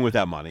are you can- doing with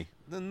that money?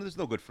 Then there's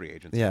no good free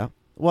agents. Yeah.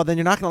 Well, then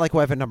you're not going to like who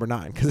I have at number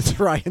 9 because it's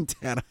Ryan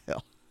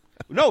Tannehill.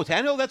 No,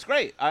 Tannehill, that's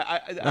great. I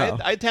Oh.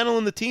 had Tannehill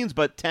in the teens,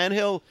 but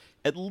Tannehill,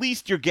 at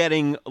least you're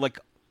getting like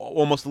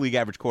almost a league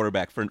average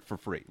quarterback for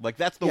free. Like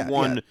that's the Yeah,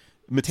 one. yeah.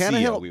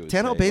 Metzia, we would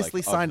Tannehill say,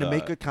 basically like, of signed a the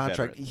make good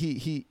contract.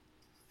 veterans.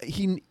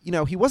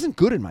 He wasn't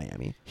good in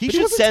Miami. He but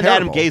should wasn't send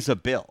terrible. Adam Gase a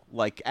bill.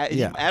 Like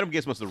Yeah. Adam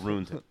Gase must have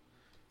ruined him.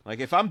 Like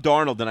if I'm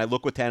Darnold and I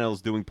look what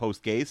Tannehill's doing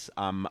post Gase,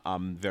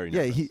 I'm very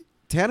Yeah, nervous.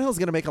 Tannehill's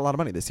going to make a lot of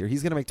money this year.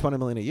 He's going to make $20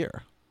 million a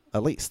year,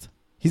 at least.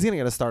 He's going to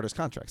get a starter's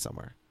contract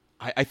somewhere.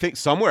 I think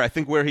somewhere. I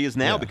think where he is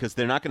now Yeah. because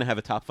they're not going to have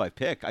a top 5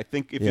 pick. I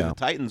think if Yeah. you're the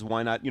Titans,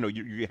 why not?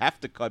 You have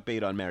to cut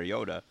bait on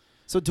Mariota.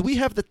 So do we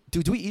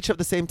each have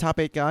the same top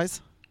 8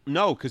 guys?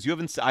 No, because you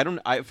haven't.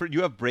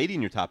 You have Brady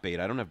in your top 8.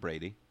 I don't have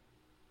Brady.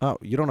 Oh,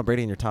 you don't have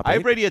Brady in your top 8? I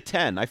have Brady at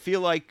 10. I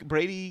feel like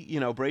Brady,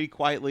 Brady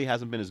quietly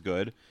hasn't been as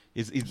good.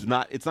 He's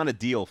not. It's not a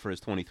deal for his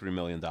 $23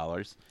 million.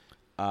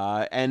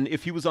 And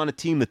if he was on a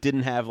team that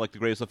didn't have like the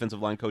greatest offensive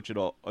line coach at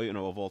all,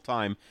 of all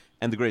time,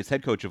 and the greatest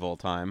head coach of all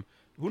time,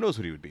 who knows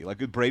what he would be?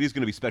 Like if Brady's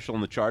going to be special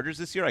in the Chargers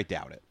this year? I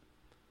doubt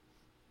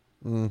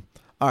it.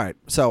 All right.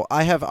 So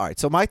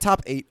So my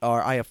top 8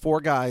 are, I have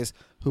 4 guys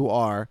who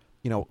are,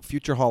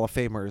 future Hall of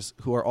Famers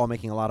who are all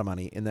making a lot of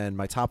money, and then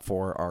my top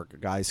 4 are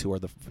guys who are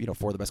the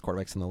 4 of the best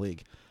quarterbacks in the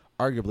league.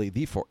 Arguably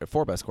the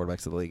four best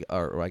quarterbacks in the league,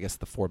 or I guess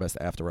the 4 best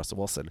after Russell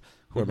Wilson,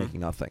 who are making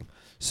nothing.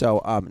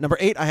 So number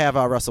 8, I have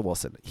Russell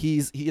Wilson.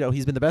 He's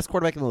been the best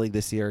quarterback in the league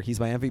this year. He's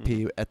my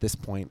MVP at this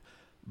point,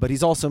 but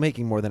he's also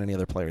making more than any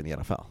other player in the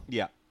NFL.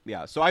 Yeah.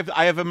 So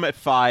I have him at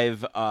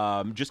 5,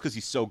 just because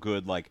he's so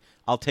good. Like,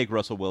 I'll take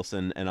Russell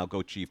Wilson and I'll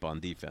go cheap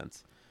on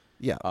defense.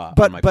 Yeah, on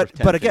but my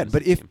again,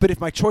 fantasy team. if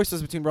my choice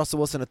was between Russell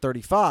Wilson at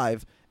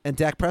 35 and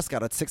Dak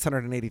Prescott at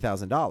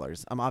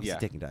 $680,000, I'm obviously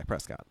taking Dak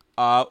Prescott.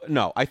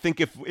 No, I think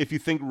if you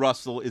think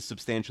Russell is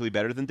substantially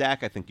better than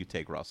Dak, I think you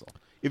take Russell.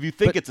 If you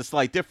think it's a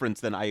slight difference,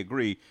 then I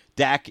agree.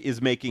 Dak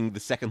is making the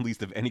second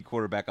least of any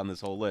quarterback on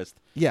this whole list.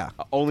 Yeah,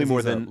 only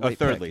more than third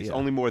pick, least. yeah.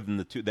 Only more than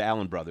the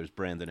Allen brothers,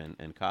 Brandon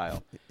and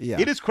Kyle. Yeah,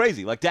 it is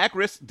crazy. Like Dak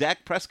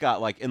Prescott,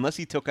 like unless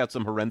he took out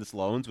some horrendous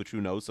loans, which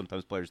who knows,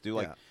 sometimes players do,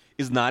 like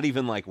is not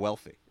even like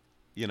wealthy.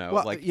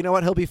 Well, you know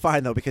what? He'll be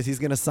fine though because he's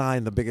going to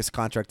sign the biggest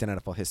contract in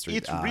NFL history.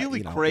 It's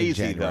really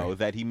crazy though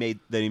that he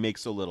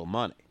makes so little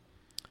money.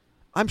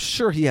 I'm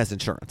sure he has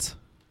insurance.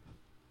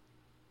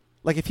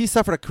 Like if he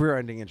suffered a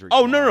career-ending injury.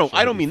 Oh no!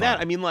 I don't mean that.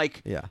 I mean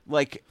like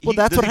well,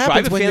 that's what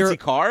happens drive a when fancy you're.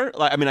 car.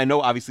 Like, I mean, I know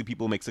obviously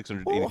people make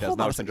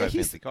 $680,000 and drive a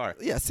He's- fancy car.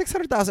 Yeah,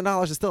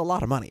 $600,000 is still a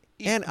lot of money.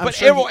 And I'm but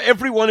sure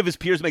every one of his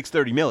peers makes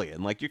 $30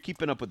 million. Like you're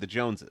keeping up with the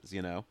Joneses,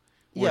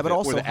 Yeah, but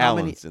also or the how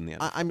many? Allens in the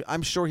end.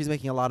 I'm sure he's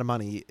making a lot of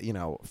money,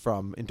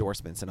 from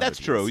endorsements and. That's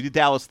other true. deals. The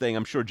Dallas thing,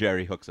 I'm sure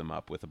Jerry hooks him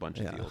up with a bunch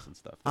of deals and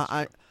stuff.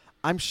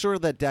 I'm sure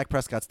that Dak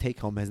Prescott's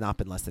take home has not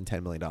been less than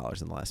 $10 million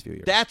in the last few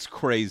years. That's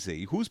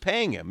crazy. Who's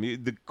paying him?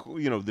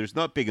 There's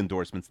not big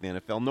endorsements in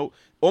the NFL. No,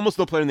 almost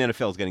no player in the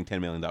NFL is getting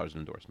 $10 million in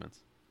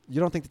endorsements.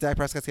 You don't think that Dak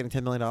Prescott's getting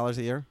 $10 million a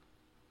year?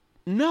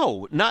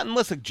 No, not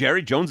unless like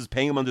Jerry Jones is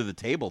paying him under the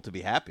table to be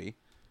happy.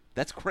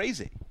 That's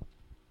crazy.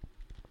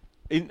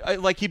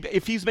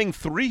 If he's making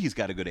 3, he's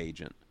got a good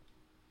agent.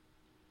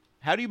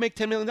 How do you make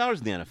 $10 million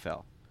in the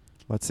NFL?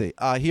 Let's see.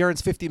 He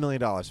earns $50 million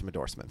from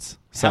endorsements.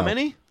 How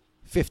many?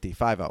 50.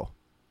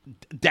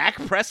 Dak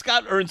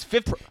Prescott earns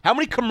 50. How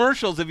many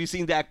commercials have you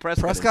seen Dak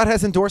Prescott? Prescott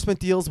has endorsement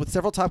deals with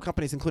several top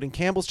companies, including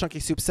Campbell's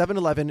Chunky Soup,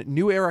 7-Eleven,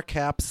 New Era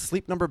Caps,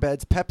 Sleep Number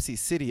Beds, Pepsi,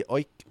 City,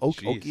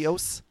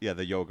 Oikos. Yeah,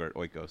 the yogurt,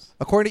 Oikos.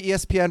 According to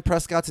ESPN,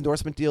 Prescott's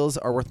endorsement deals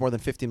are worth more than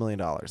 $50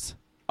 million.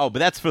 Oh, but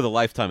that's for the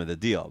lifetime of the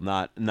deal,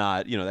 not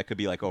that could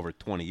be like over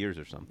 20 years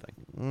or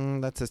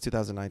something. That says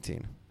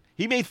 2019.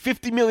 He made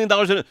 $50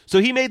 million. So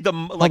he made the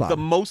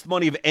most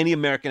money of any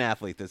American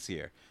athlete this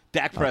year.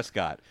 Dak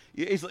Prescott.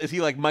 Is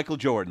he like Michael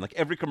Jordan? Like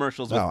every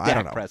commercial is with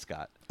Dak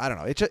Prescott. I don't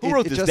know. Who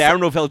wrote this?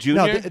 Darren Rovell Jr.?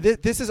 No,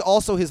 this is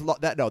also his the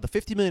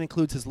 $50 million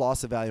includes his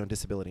loss of value and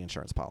disability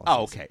insurance policy.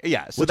 Oh, okay.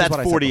 Yeah. So that's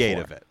 48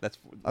 of it. That's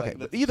okay.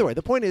 But either way,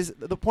 the point is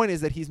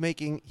that he's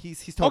making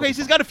he's totally okay.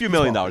 So he's got a few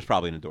million dollars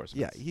probably in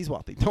endorsements. Yeah, he's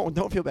wealthy.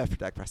 Don't feel bad for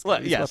Dak Prescott.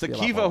 Well, yeah. So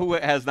Kivo, who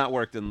has not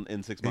worked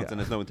in 6 months and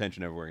has no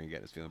intention of ever working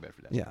again, is feeling bad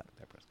for Dak. Yeah.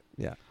 Dak Prescott.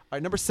 Yeah. All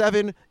right. Number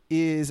 7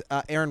 is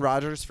Aaron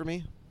Rodgers for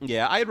me.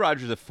 Yeah, I had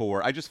Rodgers at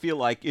 4. I just feel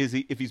like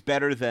if he's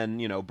better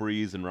than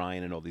Breeze and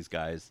Ryan and all these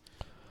guys,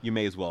 you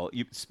may as well.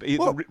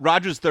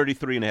 Rodgers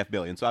 $33.5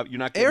 billion, so you're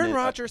not. Aaron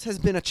Rodgers has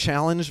been a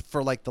challenge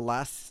for like the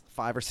last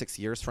 5 or 6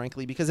 years,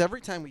 frankly, because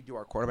every time we do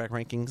our quarterback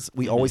rankings,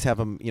 we always have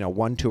him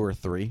 1, 2, or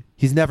 3.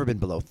 He's never been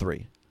below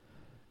 3.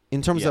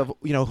 In terms of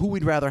who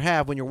we'd rather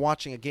have when you're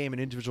watching an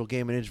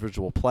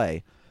individual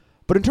play.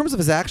 But in terms of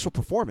his actual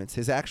performance,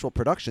 his actual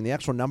production, the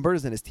actual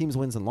numbers, and his team's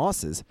wins and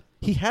losses,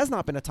 he has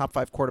not been a top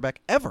 5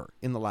 quarterback ever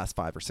in the last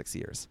 5 or 6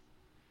 years.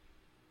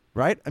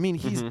 Right? I mean,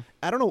 he's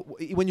I don't know.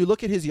 When you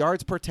look at his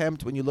yards per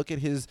attempt, when you look at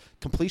his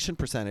completion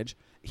percentage,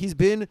 he's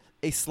been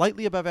a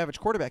slightly above average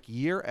quarterback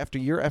year after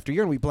year after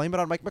year, and we blame it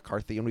on Mike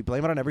McCarthy, and we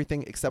blame it on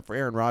everything except for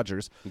Aaron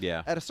Rodgers.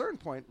 Yeah. At a certain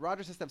point,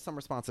 Rodgers has to have some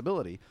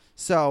responsibility.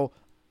 So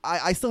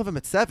I still have him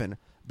at 7,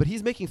 but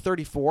he's making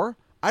 34.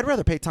 I'd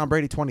rather pay Tom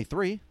Brady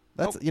 23.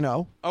 That's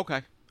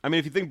Okay. I mean,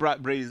 if you think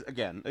Brady's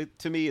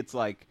to me, it's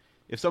like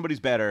if somebody's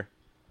better.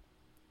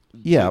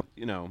 Yeah.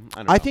 I don't know.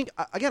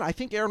 I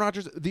think Aaron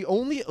Rodgers, the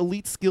only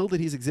elite skill that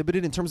he's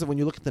exhibited in terms of when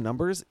you look at the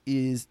numbers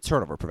is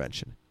turnover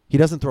prevention. He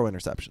doesn't throw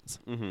interceptions.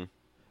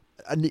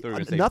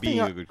 Mm-hmm. Nothing.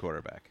 Being a good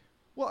quarterback.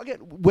 Well, again,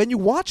 when you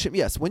watch him,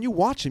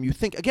 you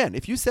think again.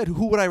 If you said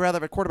who would I rather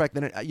have at quarterback,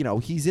 then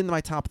he's in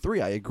my top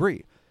 3. I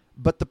agree,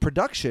 but the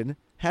production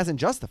hasn't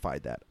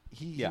justified that.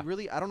 He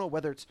really, I don't know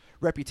whether it's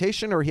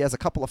reputation or he has a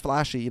couple of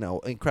flashy,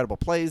 incredible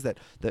plays that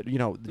the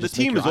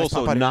team is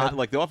also not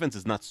like the offense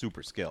is not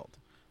super skilled.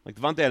 Like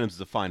Devontae Adams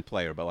is a fine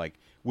player, but like,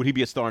 would he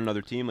be a star on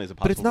another team?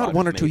 But it's not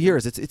 1 or 2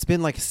 years. It's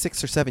been like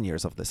 6 or 7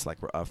 years of this,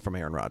 from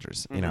Aaron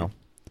Rodgers.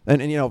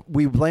 And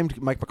we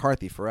blamed Mike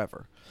McCarthy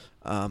forever.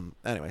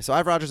 Anyway, so I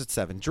have Rodgers at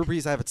 7. Drew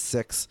Brees I have at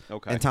 6.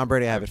 Okay. And Tom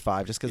Brady I have at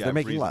 5, just because they're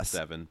making Brees less.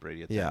 At 7,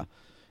 Brady at 10. Yeah.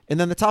 And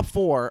then the top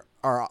 4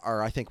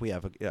 are I think we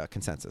have a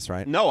consensus,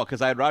 right? No,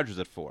 because I had Rodgers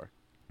at 4.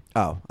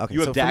 Oh, okay.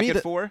 You have Dak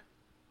at 4?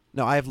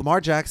 No, I have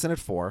Lamar Jackson at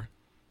 4,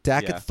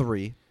 Dak Yeah. at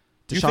 3,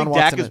 Do you Deshaun think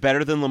Watson Dak is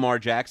better than Lamar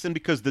Jackson?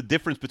 Because the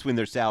difference between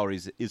their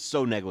salaries is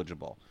so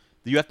negligible.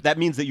 That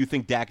means that you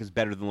think Dak is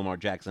better than Lamar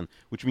Jackson,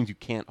 which means you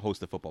can't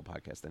host a football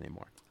podcast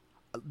anymore.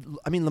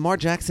 I mean, Lamar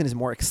Jackson is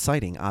more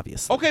exciting,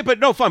 obviously. Okay, but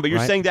no, fine. But you're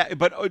Right? saying that.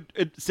 But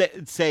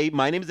say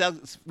my name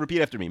is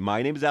repeat after me.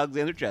 My name is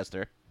Alexander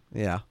Chester.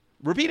 Yeah.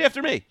 Repeat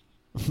after me.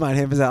 My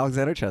name is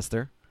Alexander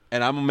Chester.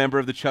 And I'm a member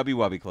of the Chubby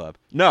Wubby Club.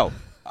 No,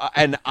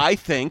 and I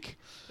think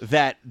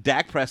that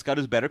Dak Prescott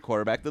is a better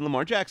quarterback than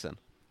Lamar Jackson.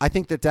 I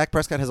think that Dak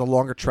Prescott has a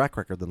longer track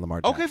record than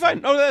Lamar Jackson. Okay,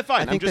 fine. No, that's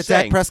fine. I think I'm just that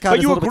Dak saying. Prescott but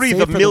is you a little bit agree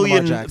safer the than Lamar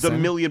 $1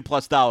 Jackson. million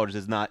plus dollars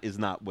is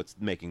not what's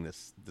making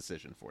this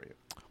decision for you.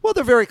 Well,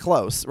 they're very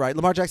close, right?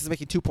 Lamar Jackson's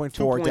making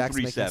 2.4. Dak's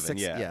making 2.37, $6.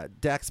 yeah.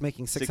 Dak's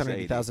making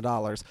 $680,000.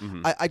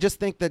 Mm-hmm. I just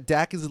think that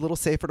Dak is a little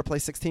safer to play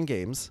 16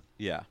 games.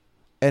 Yeah.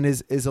 And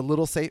is a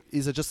little safe.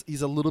 He's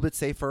a little bit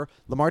safer.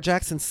 Lamar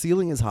Jackson's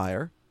ceiling is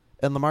higher,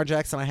 and Lamar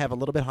Jackson I have a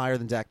little bit higher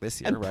than Dak this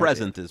year. And right?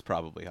 present is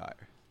probably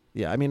higher.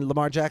 Yeah, I mean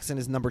Lamar Jackson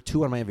is number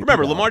 2 on my MVP.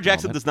 Remember, ballot Lamar at the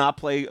Jackson moment. does not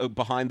play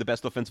behind the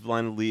best offensive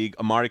line in the league.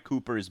 Amari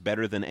Cooper is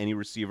better than any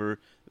receiver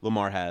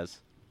Lamar has.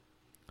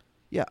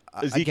 Yeah,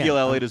 Ezekiel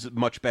Elliott is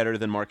much better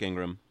than Mark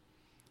Ingram.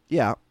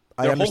 Yeah,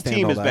 I Their whole understand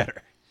team all is that.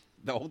 better.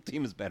 The whole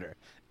team is better.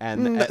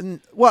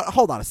 And Well,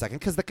 hold on a second,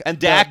 because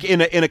Dak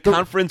in a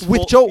conference with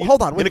full, Joe.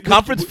 Hold on, in a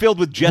conference filled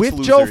with Jets with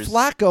losers. Joe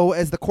Flacco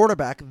as the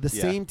quarterback, the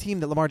Yeah. same team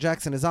that Lamar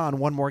Jackson is on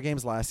won more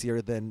games last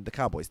year than the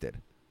Cowboys did.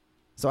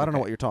 So I don't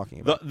know what you're talking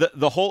about.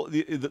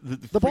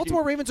 The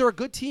Baltimore Ravens are a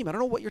good team. I don't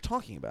know what you're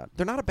talking about.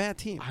 They're not a bad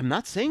team. I'm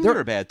not saying They're-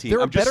 they're a bad team.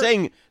 they're I'm just better-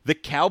 saying the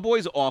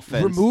Cowboys'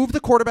 offense Remove the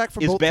quarterback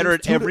from is both better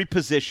teams. at every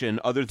position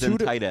other than 2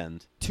 to tight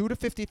end. 2 to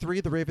 53,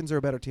 the Ravens are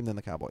a better team than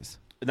the Cowboys.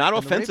 Not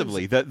And the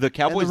offensively. Ravens- The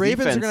Cowboys' and the Ravens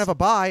defense. are going to have a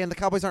bye, and the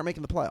Cowboys aren't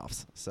making the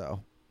playoffs. So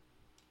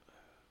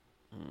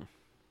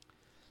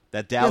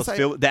that Dallas Yes,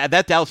 Philly,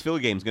 that Dallas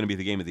Philly game is going to be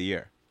the game of the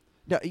year.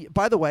 now,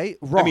 by the way,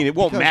 wrong. I mean, it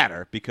won't because-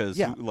 matter because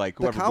Yeah, like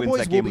the whoever Cowboys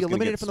wins that game will be is gonna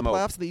eliminated get from the smoked.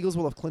 playoffs, and the Eagles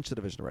will have clinched the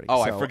division already.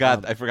 Oh, So,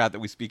 I forgot that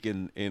we speak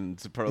in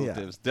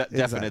superlatives, definites,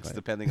 exactly.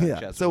 depending on yeah.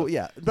 Chester. So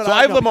yeah, but So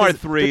I have know, Lamar at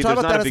because 3. they're talking There's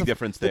about not that a as big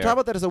difference They're there. talking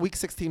about that as a Week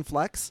 16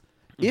 flex.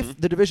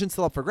 If the division's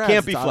still up for grabs,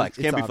 Can't be it's flex.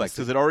 obvious- Can't be it's flex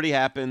because obviously- it already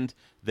happened.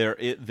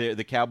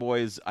 The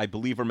Cowboys, I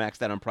believe, are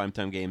maxed out on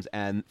primetime games,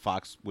 and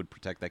Fox would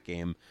protect that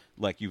game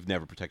like you've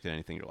never protected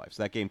anything in your life.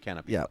 So that game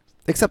cannot be. Yeah, flexed.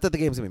 except that the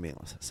game's gonna be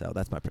meaningless. So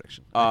that's my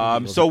prediction. I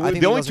think So the the only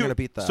Eagles are two. gonna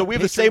beat the So we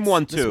have the same Patriots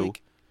one this too.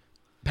 week.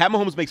 Pat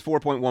Mahomes makes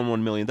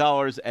 $4.11 million,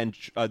 and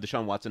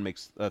Deshaun Watson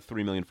makes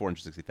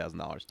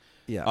 $3,460,000.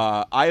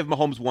 Yeah. I have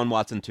Mahomes 1,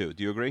 Watson 2.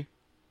 Do you agree?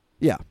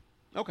 Yeah.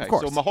 Okay, Of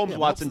course. so Mahomes, Yeah,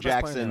 Watson, Mahomes is the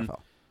best player in the Jackson,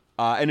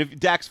 NFL. and if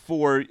Dak's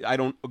 4, I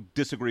don't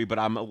disagree, but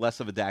I'm less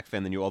of a Dak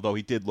fan than you. Although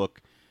he did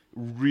look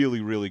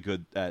really, really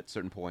good at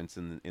certain points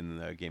in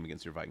the game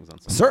against your Vikings on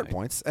Sunday. Certain night.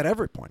 points at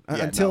every point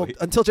Yeah,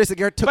 until Jason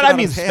Garrett took But it I out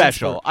mean of his hands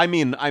special. for- I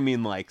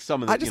mean like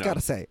some of the. I just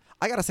gotta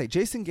say,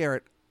 Jason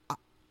Garrett,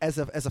 as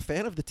a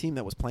fan of the team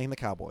that was playing the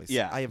Cowboys,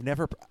 Yeah.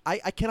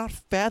 I cannot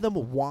fathom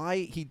why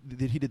he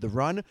did the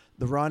run,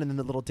 and then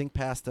the little dink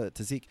pass to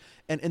Zeke,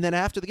 and then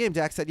after the game,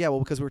 Dak said, yeah, well,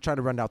 because we were trying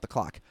to run out the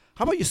clock.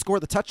 How about you score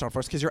the touchdown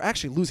first because you're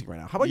actually losing right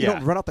now? How about you Yeah.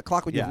 don't run out the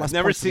clock when you have less I've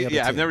never points than the seen. other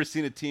Yeah, I've team? never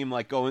seen a team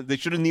like going. They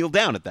should have kneeled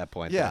down at that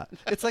point. Yeah,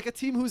 it's like a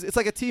team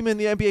in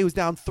the NBA who's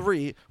down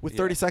 3 with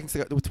 30 seconds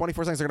to go, with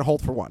 24 seconds they're going to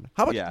hold for 1.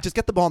 How about Yeah. just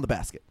get the ball in the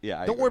basket? Yeah,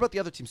 I don't agree. worry about the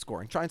other team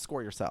scoring. Try and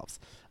score yourselves.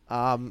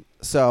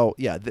 So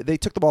yeah, they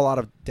took the ball out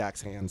of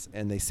Dak's hands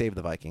and they saved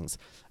the Vikings.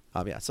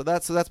 So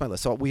that's my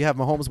list. So we have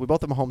Mahomes. We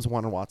both have Mahomes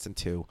 1 and Watson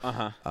 2.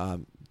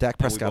 Dak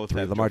Prescott both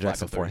 3. have Lamar Joe Flacco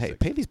Jackson 4. Hey, 36.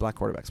 pay these black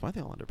quarterbacks. Why are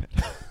they all underpaid?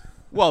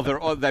 Well, they're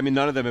all. I mean,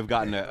 none of them have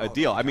gotten a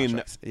deal. I mean,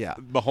 contracts. Yeah.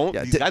 Mahomes.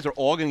 Yeah, These guys are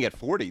all going to get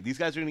 40. These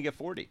guys are going to get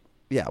 40.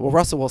 Yeah. Well,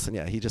 Russell Wilson.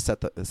 Yeah, he just set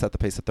the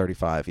pace at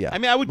 35. Yeah. I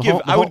mean, I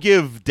would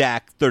give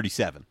Dak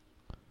 37.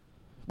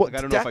 Well, Like,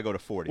 I don't know if I go to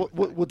 40 with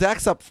Dak. Well,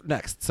 Dak's up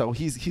next, so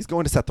he's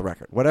going to set the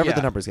record. Whatever Yeah.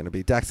 the number is going to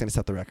be, Dak's going to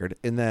set the record.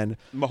 And then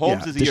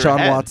Mahomes is a year Deshaun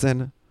ahead.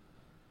 Watson.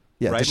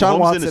 Yeah, Right? Deshaun Mahomes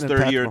Watson in his and third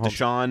Patrick year. Mahomes.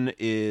 Deshaun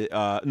is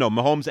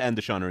Mahomes and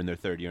Deshaun are in their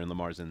third year, and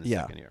Lamar's in his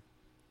Yeah. second year.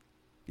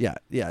 Yeah.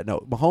 No,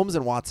 Mahomes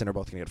and Watson are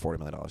both going to get $40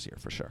 million a year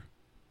for sure.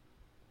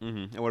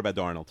 And what about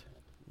Darnold?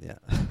 Yeah.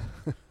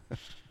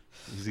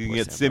 Is he going to Poor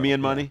get Sam Simeon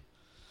Darnold, money?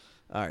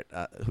 All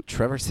right,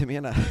 Trevor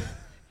Simeon.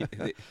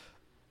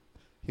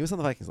 He was on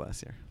the Vikings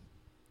last year.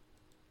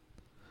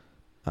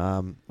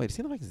 Wait, is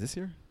he on the Vikings this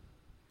year?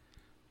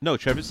 No,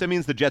 Trevor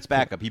Simeon's the Jets'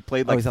 backup. He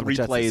played Oh, like he's on the 3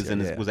 Jets this plays year,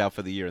 and yeah. was out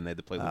for the year, and they had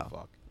to play Luke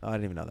Falk. Oh, I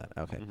didn't even know that.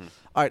 Okay.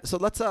 All right, so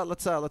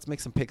let's make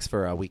some picks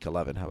for week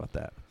 11. How about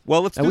that?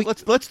 Well, let's And do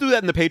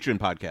that in the Patreon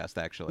podcast.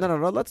 Actually, No.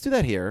 Let's do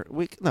that here.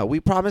 We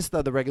promised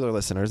the regular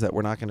listeners that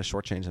we're not going to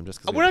shortchange them just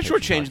because we're not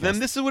shortchanging them.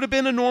 This would have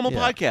been a normal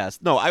Yeah. podcast.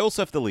 No, I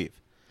also have to leave.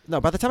 No,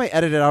 by the time I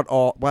edit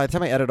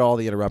all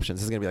the interruptions,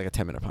 this is going to be like a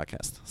 10-minute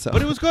podcast. So,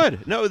 But it was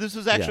good. No, this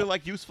was actually Yeah.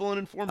 like useful and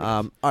informative.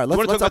 all right, you want to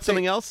talk let's about update-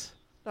 something else?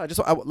 No,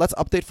 let's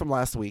update from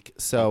last week.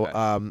 So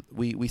Okay.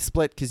 we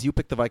split because you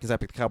picked the Vikings, I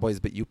picked the Cowboys,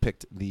 but you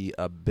picked the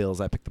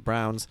Bills, I picked the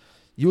Browns.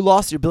 You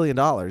lost your $1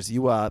 billion.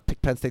 You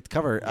picked Penn State to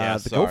cover. Yeah,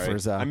 the sorry.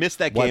 Gophers. I missed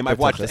that wiped game. their I've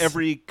watched focus.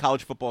 every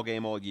college football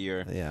game all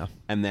year. Yeah.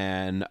 And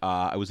then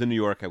I was in New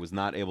York. I was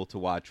not able to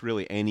watch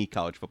really any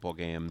college football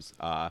games.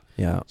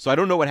 Yeah. So I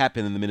don't know what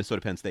happened in the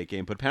Minnesota-Penn State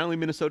game, but apparently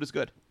Minnesota's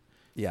good.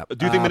 Yeah.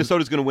 Do you think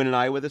Minnesota's going to win in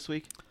Iowa this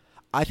week?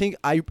 I think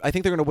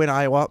they're going to win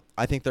Iowa.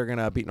 I think they're going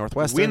to beat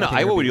Northwestern. Win I think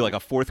Iowa? they're Were gonna you like a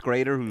fourth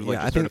grader who I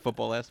just started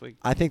football last week?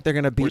 I think they're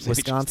going to beat Or is it just-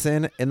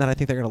 Wisconsin, and then I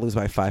think they're going to lose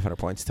by 500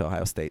 points to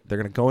Ohio State. They're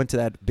going to go into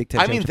that Big Ten.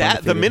 I mean,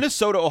 championship the undefeated.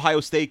 Minnesota-Ohio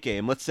State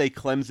game, let's say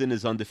Clemson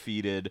is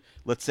undefeated.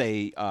 Let's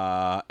say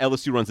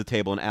LSU runs the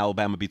table and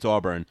Alabama beats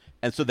Auburn.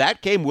 And so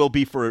that game will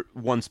be for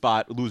one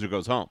spot. Loser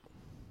goes home.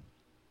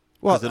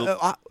 Well, 'Cause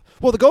it'll-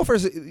 the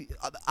Gophers.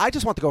 I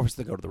just want the Gophers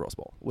to go to the Rose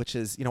Bowl, which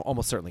is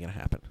almost certainly going to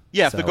happen.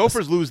 Yeah, if So- the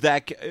Gophers lose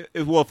that,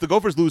 if the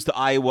Gophers lose to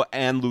Iowa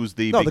and lose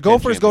the no, Big the Ten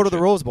Gophers go to the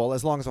championship, Rose Bowl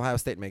as long as Ohio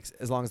State makes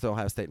the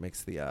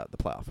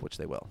playoff, which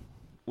they will.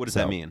 What does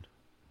So, that mean?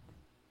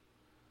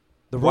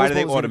 The Why Rose do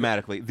they Bowl is gonna-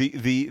 automatically?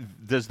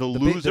 Does the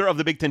Big- loser of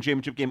the Big Ten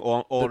championship game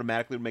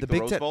automatically make the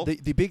Big Rose Ten, Bowl?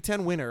 the Big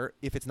Ten winner,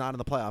 if it's not in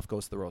the playoff,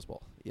 goes to the Rose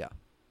Bowl. Yeah.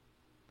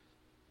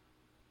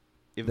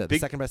 If The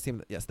second best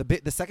team, yes.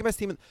 The second best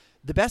team,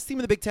 the best team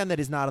in the Big Ten that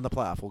is not in the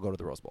playoff will go to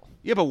the Rose Bowl.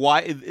 Yeah, but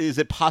why is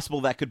it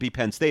possible that could be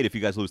Penn State if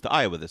you guys lose to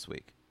Iowa this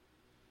week?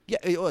 Yeah,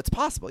 it's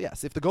possible.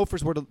 Yes, if the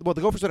Gophers were to, the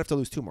Gophers would have to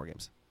lose 2 more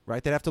games,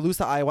 right? They'd have to lose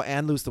to Iowa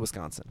and lose to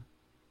Wisconsin.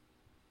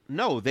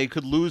 No, they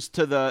could lose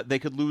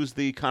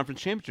the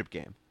conference championship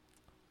game.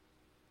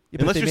 Yeah,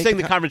 but Unless if they you're make saying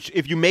the the conference,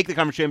 if you make the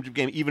conference championship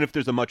game, even if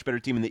there's a much better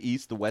team in the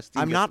East, the West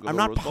team. I'm gets not. to go I'm to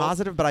the not Rose Bowl?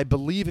 positive, but I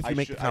believe if you I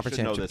make should- the conference I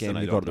should know championship this, and game,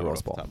 I you don't go to the know it Rose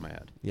off the Bowl. top of my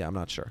head. Yeah, I'm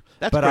not sure.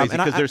 That's but, crazy and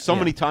because there's so yeah.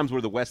 many times where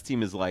the West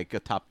team is like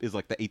the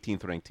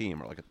 18th ranked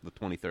team or like the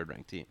 23rd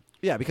ranked team.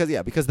 Yeah, because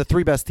the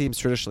 3 best teams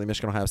traditionally,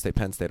 Michigan, Ohio State,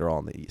 Penn State, are all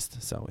in the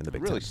East. So in the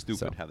Big Really Ten. stupid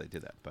So, how they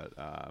did that, but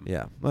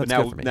yeah, but well, it's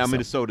now good for me, now so.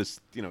 Minnesota's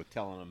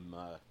telling them.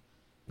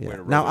 Yeah. Where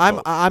to Now roll the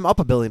boat. I'm up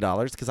 $1 billion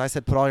because I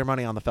said put all your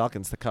money on the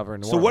Falcons to cover.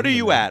 New So what are Orleans,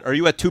 you and at? Are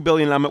you at $2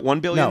 billion? I'm at $1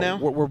 billion No,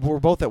 now. we're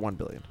both at $1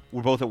 billion.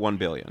 We're both at $1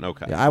 billion.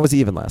 Okay. Yeah, I was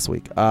even last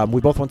week.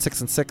 We both went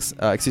 6 and 6.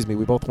 Excuse me,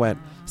 we both went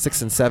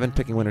 6 and 7,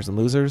 picking winners and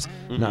losers.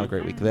 Not a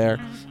great week there.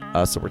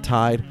 So we're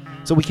tied.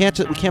 So we can't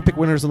pick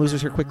winners and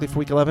losers here quickly for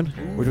week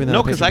 11. We're doing that. No,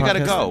 on because Patreon I gotta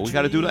podcast? go. We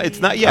gotta do that. It's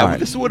not. Yeah, All right.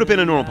 this would have been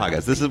a normal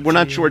podcast. We're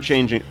not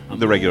shortchanging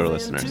the regular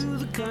listeners.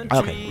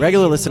 Okay,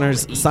 regular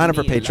listeners, sign up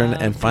for Patreon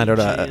and find out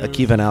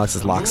Akiva and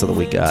Alex's locks of the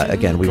week.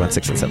 Again, we went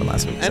 6 and 7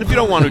 last week. And if you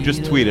don't want to,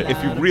 just tweet it.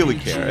 If you really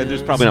care, and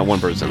there's probably not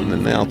one person,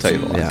 then I'll tell you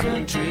the loss.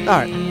 Yeah. All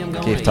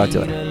right. Keith, talk to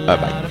you later. Bye.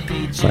 Bye.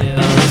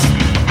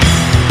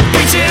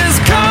 Peaches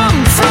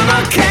come from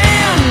a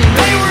can.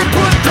 They were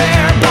put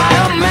there by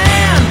a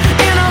man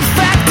in a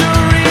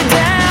factory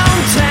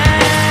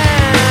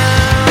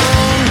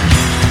downtown.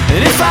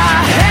 And if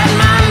I had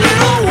my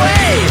little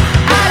way,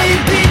 I'd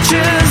eat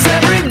peaches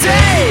every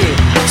day.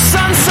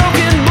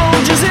 Sun-soaking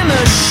bulges in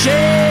the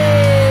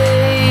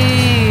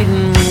shade.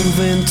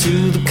 Moving to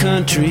the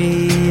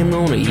country, I'm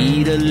gonna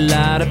eat a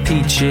lot of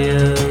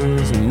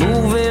peaches.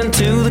 Moving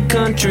to the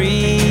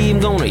country, I'm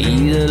gonna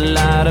eat a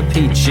lot of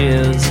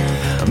peaches.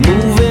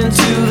 Moving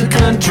to the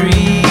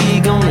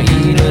country, gonna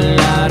eat a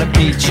lot of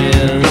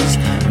peaches.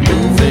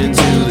 Moving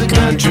to the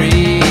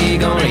country,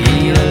 gonna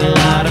eat a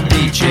lot of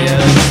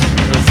peaches.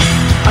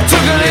 I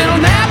took a little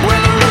nap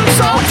with the roots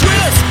all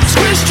twist,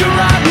 squished a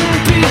rotten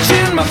peach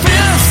in my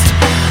fist,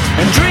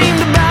 and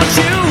dreamed about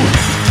you,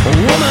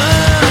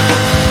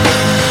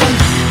 woman.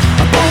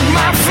 I poke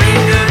my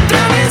finger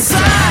down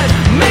inside,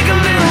 make a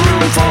little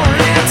room for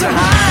an ant to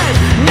hide.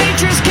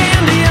 Nature's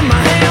candy in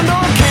my hand,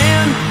 or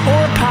can,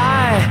 or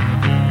pie.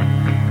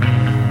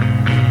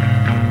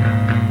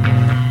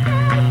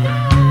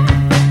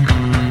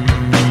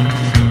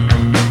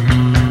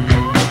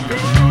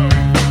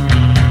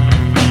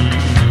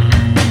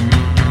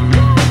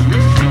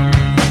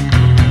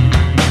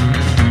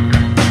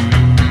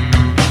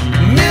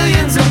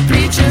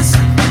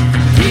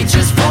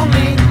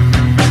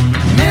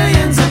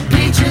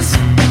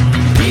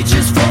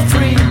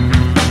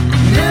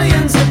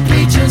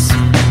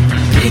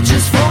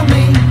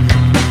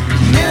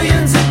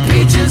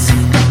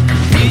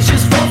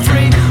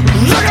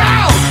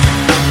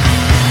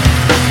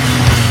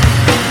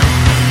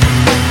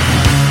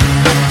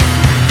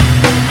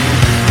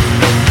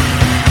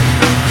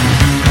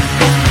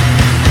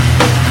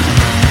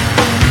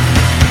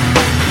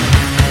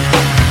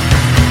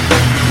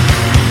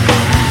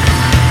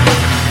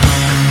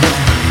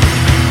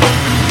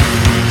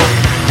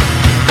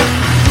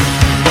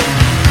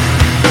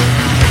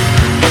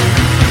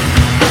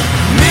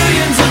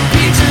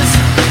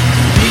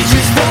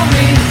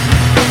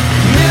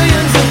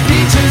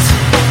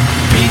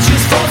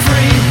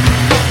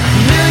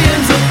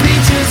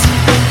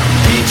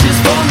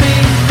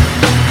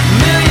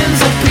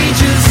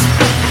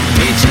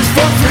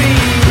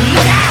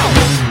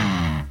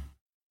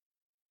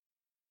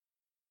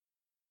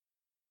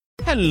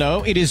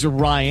 Hello, it is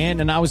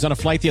Ryan, and I was on a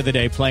flight the other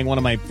day playing one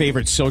of my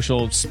favorite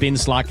social spin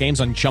slot games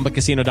on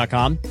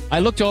ChumbaCasino.com. I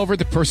looked over at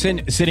the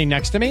person sitting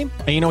next to me,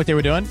 and you know what they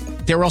were doing?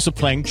 They were also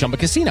playing Chumba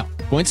Casino.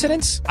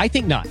 Coincidence? I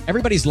think not.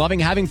 Everybody's loving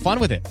having fun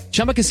with it.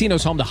 Chumba Casino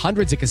is home to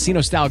hundreds of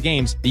casino-style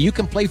games that you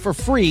can play for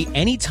free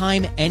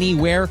anytime,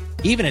 anywhere,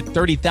 even at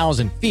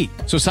 30,000 feet.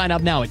 So sign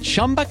up now at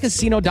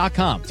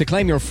ChumbaCasino.com to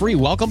claim your free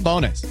welcome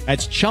bonus.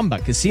 That's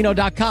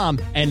ChumbaCasino.com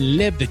and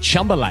live the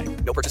Chumba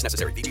life. No purchase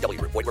necessary. VGW.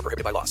 Void where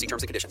prohibited by law. See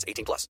terms and conditions.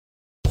 18+.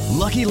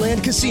 Lucky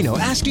Land Casino,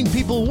 asking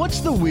people, what's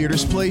the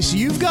weirdest place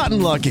you've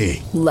gotten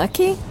lucky?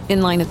 Lucky?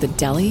 In line at the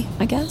deli,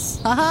 I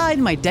guess? Aha,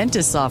 in my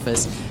dentist's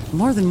office.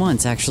 More than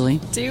once,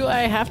 actually. Do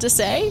I have to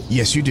say?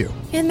 Yes, you do.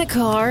 In the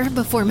car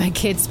before my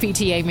kids'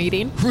 PTA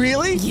meeting.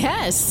 Really?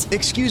 Yes.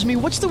 Excuse me,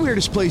 what's the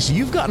weirdest place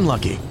you've gotten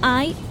lucky?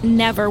 I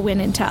never win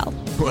and tell.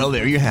 Well,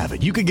 there you have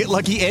it. You can get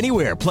lucky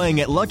anywhere,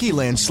 playing at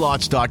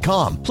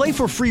LuckyLandSlots.com. Play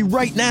for free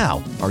right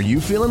now. Are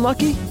you feeling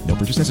lucky? No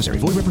purchase necessary.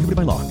 Void where prohibited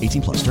by law.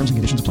 18+. Terms and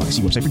conditions apply.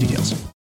 See website for details.